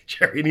at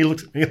Jerry, and he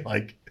looks at me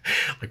like,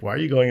 why are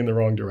you going in the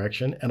wrong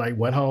direction? And I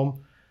went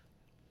home,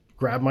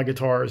 grabbed my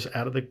guitars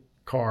out of the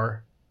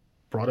car,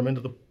 brought them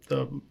into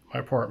my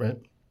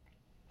apartment,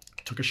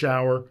 took a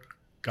shower,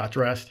 got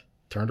dressed,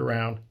 turned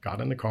around, got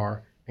in the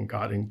car, and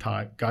got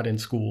in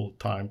school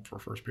time for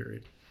first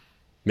period.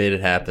 Made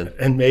it happen.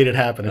 And made it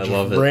happen. I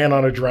love it. Ran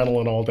on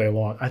adrenaline all day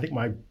long. I think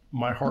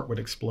my heart would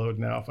explode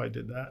now if I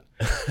did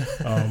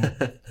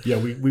that. Yeah,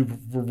 we were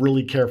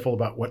really careful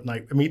about what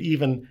night. I mean,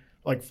 even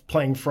like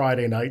playing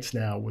Friday nights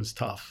now was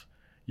tough,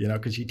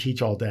 because you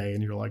teach all day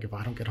and you're like, if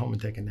I don't get home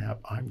and take a nap,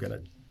 I'm going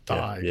to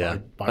die. Yeah.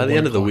 By the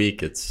end of the o'clock.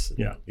 week, it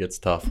gets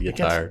tough. You get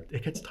tired.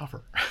 It gets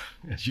tougher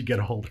as you get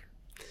older.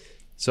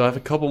 So I have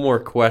a couple more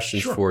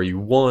questions Sure. for you.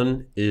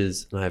 One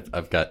is, and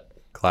I've got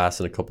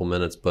class in a couple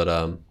minutes, but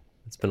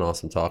it's been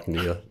awesome talking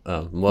to you.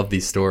 Love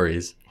these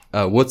stories.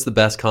 What's the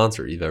best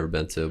concert you've ever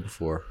been to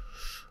before?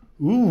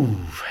 Ooh,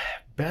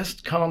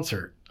 best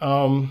concert.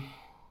 Long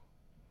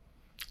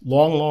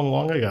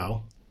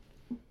ago,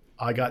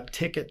 I got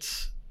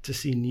tickets to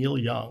see Neil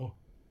Young,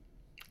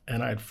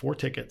 and I had 4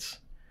 tickets.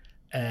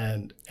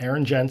 And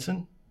Aaron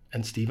Jensen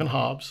and Stephen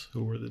Hobbs,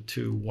 who were the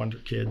 2 Wonder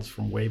Kids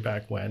from way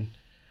back when,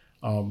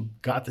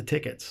 got the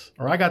tickets,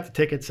 or I got the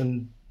tickets,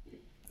 and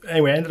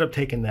anyway, I ended up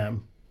taking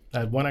them. I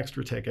had one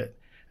extra ticket,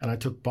 and I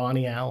took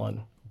Bonnie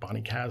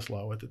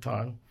Caslow at the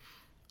time.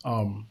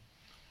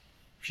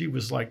 She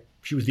was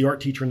the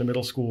art teacher in the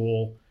middle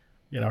school.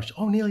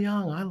 Neil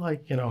Young, I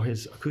like,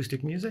 his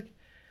acoustic music.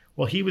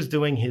 Well, he was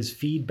doing his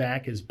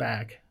Feedback is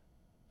Back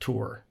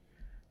tour,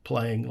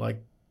 playing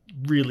like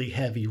really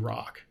heavy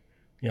rock,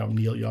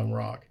 Neil Young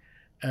rock.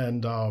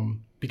 And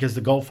because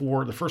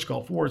the first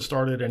Gulf War had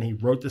started, and he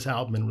wrote this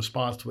album in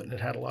response to it, and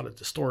it had a lot of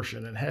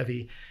distortion and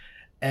heavy.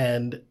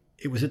 And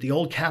it was at the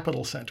old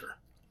Capitol Center.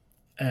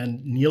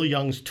 And Neil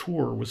Young's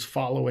tour was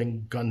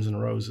following Guns N'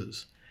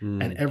 Roses.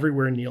 And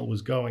everywhere Neil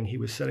was going, he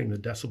was setting the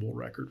decibel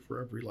record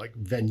for every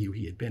venue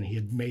he had been. He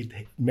had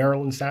made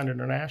Maryland Sound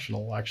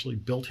International actually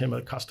built him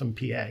a custom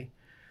PA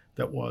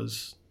that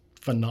was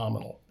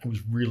phenomenal. It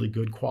was really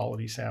good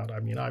quality sound.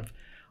 I mean,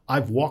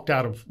 I've walked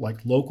out of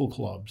local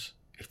clubs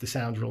if the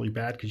sound's really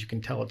bad, because you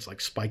can tell it's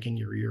spiking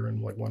your ear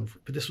and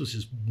but this was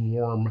just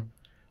warm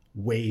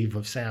wave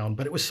of sound.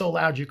 But it was so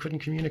loud you couldn't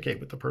communicate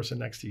with the person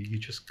next to you. You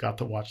just got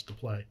to watch the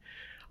play.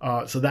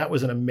 So that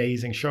was an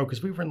amazing show,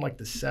 because we were in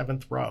the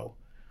seventh row.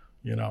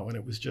 And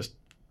it was just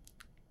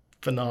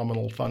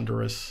phenomenal,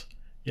 thunderous.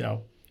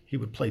 He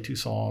would play two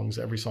songs.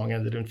 Every song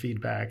ended in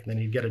feedback. And then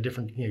he'd get a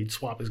different, he'd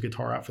swap his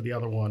guitar out for the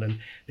other one, and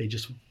they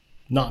just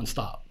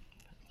nonstop.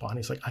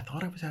 Bonnie's like, I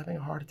thought I was having a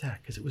heart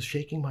attack because it was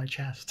shaking my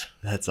chest.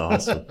 That's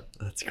awesome.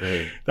 That's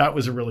great. That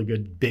was a really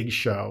good big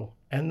show.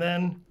 And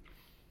then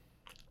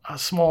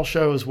small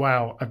shows.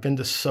 Wow. I've been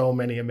to so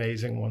many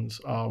amazing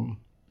ones.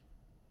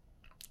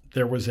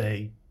 There was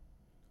a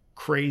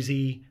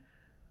crazy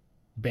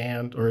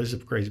band, or is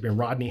it crazy band?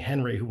 Rodney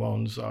Henry, who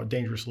owns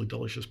Dangerously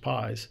Delicious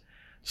Pies,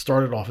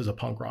 started off as a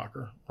punk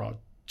rocker,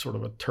 sort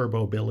of a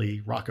turbo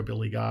Billy,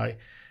 rockabilly guy.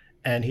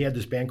 And he had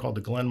this band called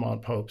the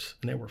Glenmont Popes,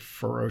 and they were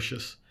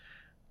ferocious.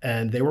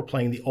 And they were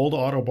playing the old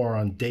Auto Bar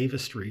on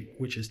Davis Street,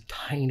 which is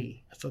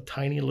tiny. It's a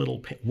tiny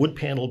little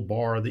wood-paneled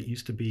bar that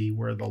used to be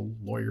where the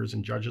lawyers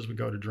and judges would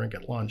go to drink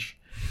at lunch.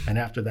 And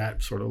after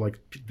that, sort of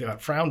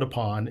got frowned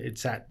upon, it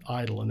sat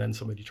idle, and then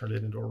somebody turned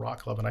it into a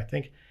rock club. And I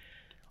think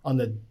on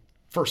the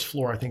first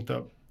floor, I think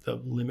the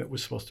limit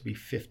was supposed to be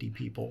 50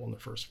 people on the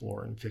first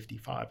floor and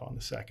 55 on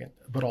the second,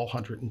 but all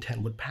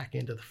 110 would pack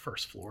into the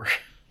first floor.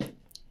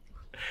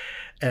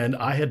 And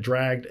I had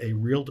dragged a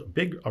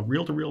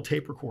reel-to-reel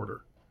tape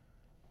recorder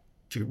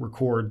to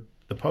record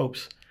the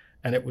Popes,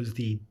 and it was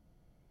the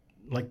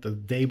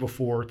day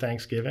before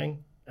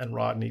Thanksgiving, and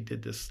Rodney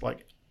did this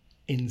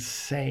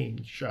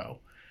insane show.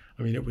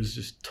 I mean, it was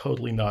just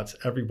totally nuts.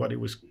 Everybody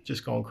was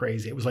just going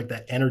crazy. It was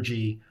that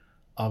energy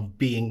of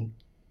being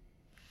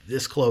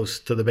this close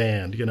to the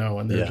band,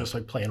 and they're just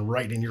playing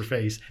right in your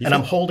face. And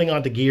I'm holding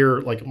on to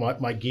gear,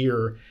 my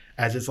gear,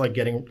 as it's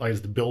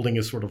as the building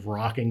is sort of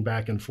rocking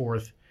back and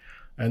forth.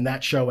 And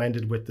that show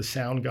ended with the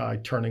sound guy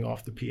turning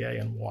off the PA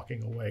and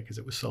walking away because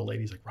it was so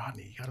late. He's like,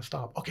 Rodney, you got to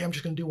stop. Okay, I'm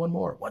just going to do one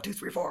more. 1, 2,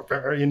 3,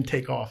 4, and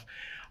take off.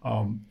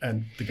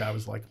 And the guy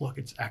was like, look,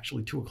 it's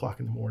actually 2:00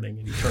 in the morning.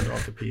 And he turned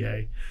off the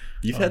PA.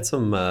 You've had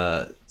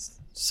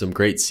some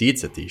great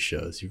seats at these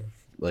shows. You've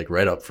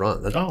right up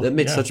front. That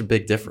makes such a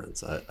big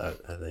difference, I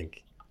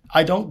think.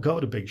 I don't go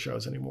to big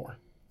shows anymore.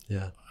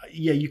 Yeah.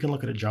 Yeah, you can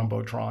look at a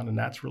Jumbotron, and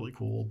that's really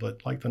cool.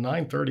 But the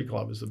 930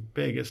 Club is the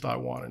biggest I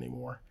want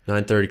anymore.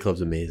 930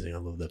 Club's amazing. I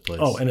love that place.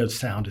 Oh, and its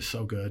sound is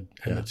so good.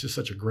 And it's just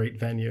such a great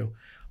venue.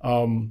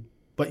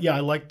 But yeah, I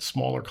like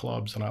smaller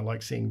clubs, and I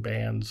like seeing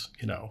bands,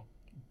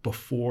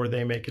 before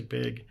they make it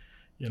big,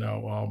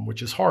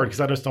 which is hard because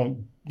I just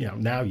don't,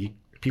 now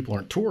people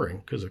aren't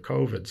touring because of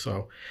COVID.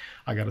 So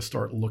I got to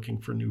start looking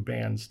for new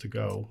bands to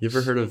go. You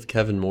ever heard of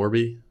Kevin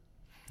Morby,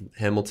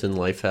 Hamilton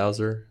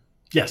Lifehouser?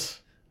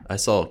 Yes. I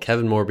saw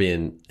Kevin Morby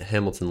and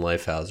Hamilton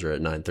Lifehouser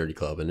at 930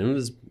 Club, and it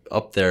was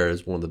up there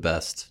as one of the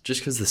best just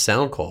because the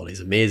sound quality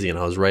is amazing. And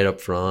I was right up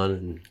front.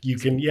 And you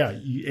can,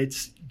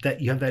 it's that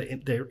you have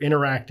that they're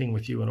interacting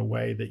with you in a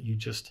way that you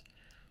just,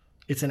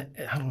 I don't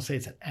want to say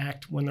it's an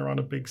act when they're on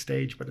a big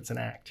stage, but it's an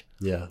act.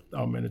 Yeah.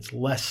 And it's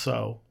less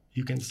so.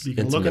 You can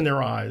look in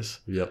their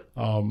eyes. Yep.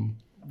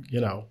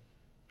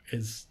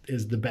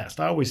 Is the best.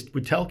 I always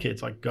would tell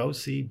kids go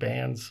see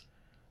bands.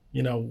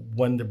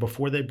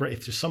 Before they break,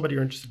 if there's somebody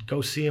you're interested,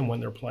 go see them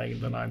when they're playing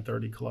at the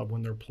 930 Club,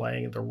 when they're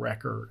playing at the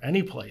Rec, or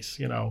any place,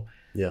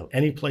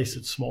 any place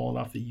that's small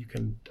enough that you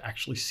can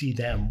actually see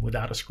them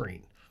without a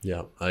screen.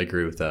 Yeah, I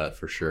agree with that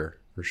for sure.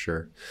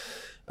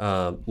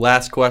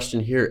 Last question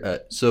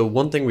here. So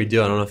one thing we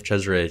do, I don't know if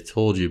Cesare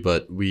told you,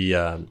 but we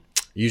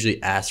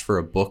usually ask for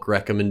a book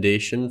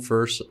recommendation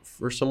for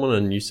someone,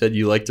 and you said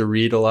you like to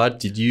read a lot.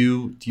 Do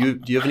you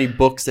have any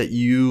books that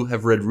you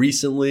have read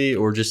recently,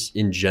 or just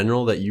in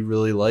general that you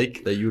really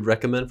like that you would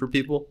recommend for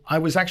people? I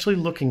was actually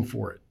looking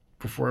for it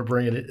before I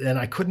bring it, and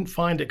I couldn't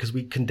find it because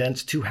we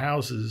condensed 2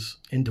 houses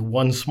into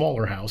one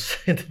smaller house,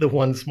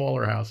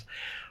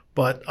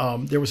 But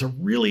there was a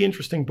really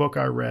interesting book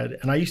I read,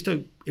 and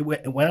it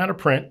went out of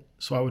print,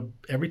 so I would,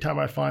 every time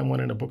I find one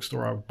in a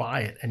bookstore, I would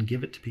buy it and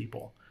give it to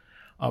people.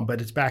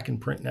 but it's back in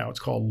print now. It's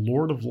called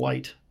Lord of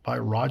Light by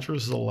Roger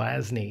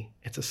Zelazny.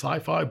 It's a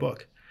sci-fi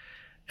book.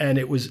 And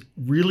it was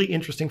really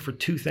interesting for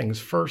two things.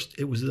 First,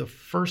 it was the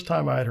first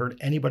time I had heard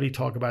anybody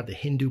talk about the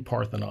Hindu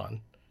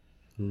Parthenon.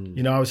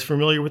 You know, I was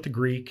familiar with the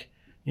Greek,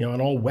 you know,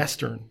 and all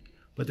Western,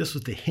 but this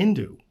was the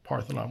Hindu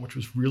Parthenon, which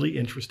was really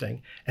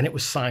interesting. And it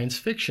was science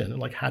fiction. And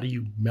like, how do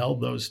you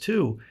meld those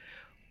two?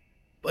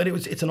 But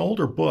it's an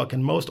older book,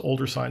 and most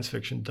older science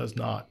fiction does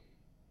not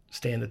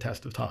stand the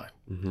test of time.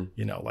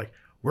 You know, like,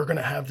 we're going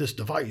to have this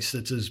device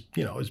that's as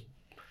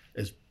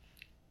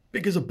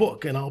big as a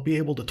book, and I'll be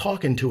able to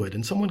talk into it,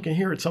 and someone can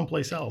hear it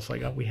someplace else.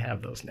 Like, we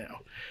have those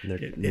now.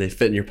 And they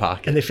fit in your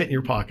pocket. And they fit in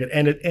your pocket,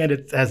 and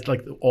it has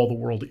like all the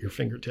world at your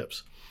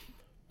fingertips.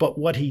 But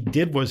what he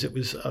did was, it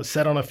was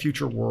set on a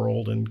future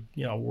world, and,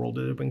 you know, a world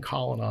that had been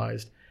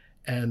colonized,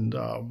 and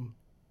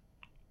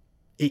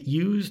it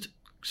used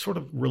sort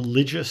of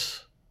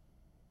religious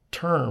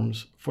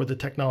terms for the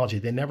technology.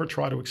 They never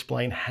try to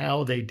explain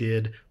how they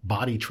did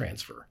body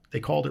transfer. They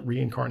called it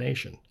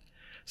reincarnation.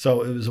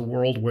 So it was a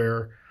world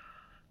where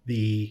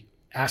the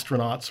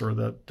astronauts or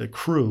the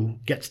crew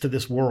gets to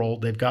this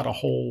world. They've got a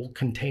whole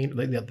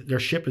container. Their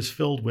ship is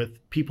filled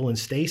with people in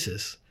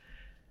stasis.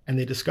 And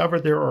they discover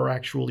there are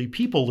actually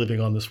people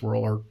living on this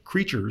world, or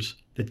creatures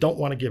that don't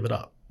want to give it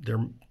up.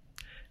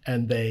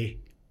 And they,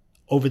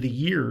 over the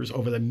years,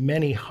 over the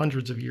many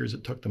hundreds of years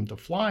it took them to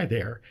fly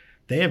there,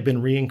 they have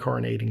been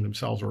reincarnating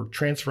themselves or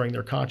transferring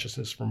their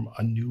consciousness from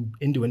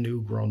into a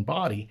new grown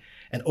body.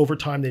 And over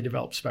time, they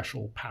develop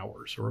special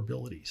powers or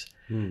abilities.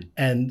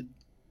 And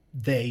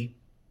they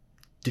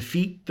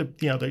defeat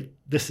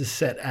this is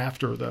set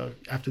after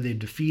they've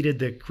defeated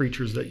the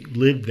creatures that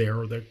lived there,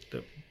 or the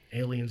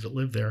aliens that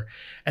lived there,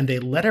 and they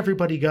let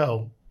everybody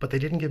go, but they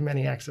didn't give them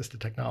any access to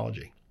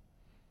technology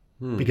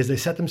because they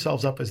set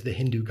themselves up as the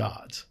Hindu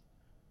gods.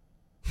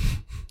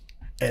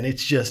 And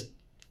it's just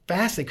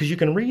fascinating because you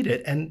can read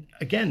it, and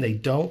again, they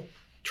don't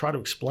try to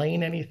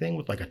explain anything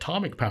with like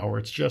atomic power.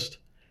 It's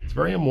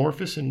very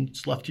amorphous, and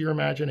it's left to your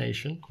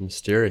imagination.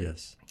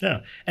 Mysterious.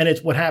 Yeah, and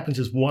it's what happens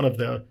is one of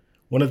the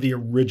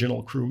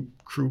original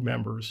crew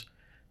members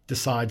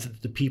decides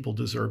that the people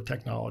deserve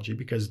technology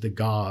because the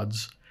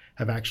gods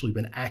have actually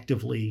been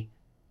actively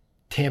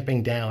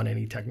tamping down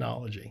any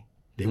technology.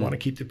 They want to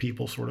keep the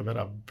people sort of at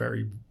a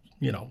very,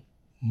 they're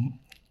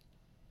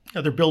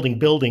building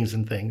buildings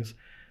and things,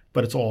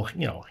 but it's all,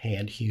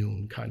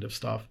 hand-hewn kind of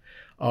stuff.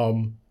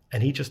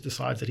 And he just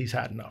decides that he's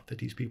had enough, that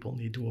these people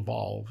need to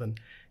evolve. And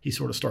he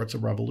sort of starts a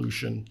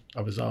revolution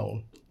of his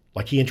own.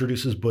 Like, he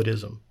introduces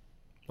Buddhism.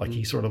 Like,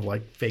 he sort of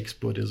like fakes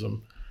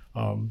Buddhism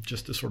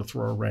just to sort of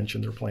throw a wrench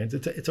in their plans.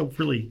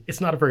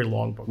 It's not a very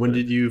long book. When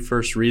did you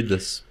first read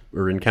this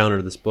or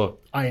encounter this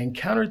book? I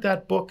encountered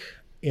that book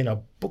in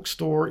a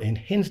bookstore in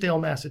Hinsdale,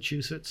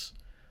 Massachusetts,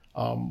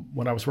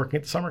 when I was working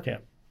at the summer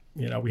camp.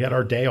 We had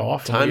our day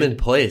off. Time and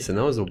place, and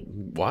that was a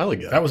while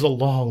ago. That was a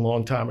long,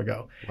 long time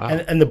ago. Wow.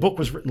 And the book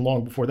was written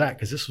long before that,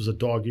 because this was a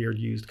dog-eared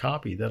used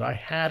copy that I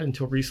had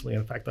until recently.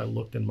 In fact, I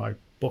looked in my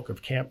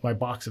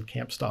box of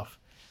camp stuff,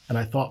 and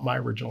I thought my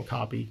original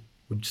copy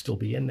would still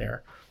be in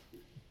there,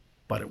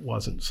 but it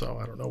wasn't. So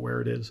I don't know where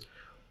it is,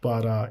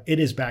 but it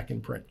is back in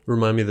print.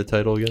 Remind me of the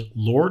title again.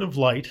 Lord of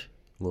Light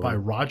by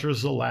Roger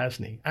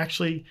Zelazny.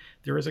 Actually,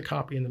 there is a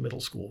copy in the middle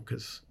school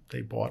because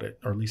they bought it,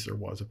 or at least there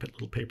was a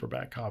little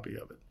paperback copy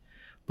of it.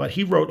 But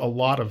he wrote a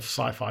lot of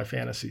sci-fi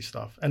fantasy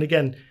stuff. And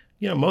again,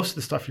 most of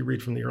the stuff you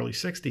read from the early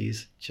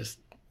 60s, just,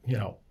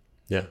 Yeah.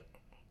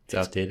 It's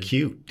outdated.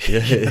 Cute.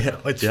 Yeah.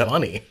 It's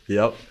funny.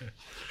 Yep.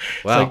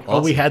 Wow. It's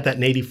like, we had that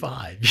in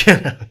 85,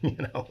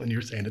 when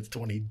you're saying it's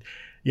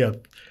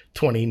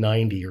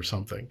 2090 or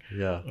something.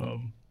 Yeah.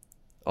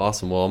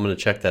 Awesome. Well, I'm going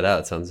to check that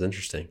out. It sounds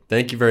interesting.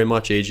 Thank you very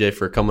much, AJ,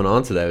 for coming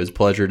on today. It was a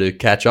pleasure to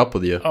catch up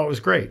with you. Oh, it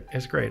was great.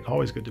 It's great.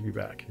 Always good to be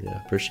back.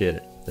 Yeah, appreciate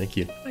it. Thank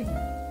you. Thank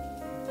you.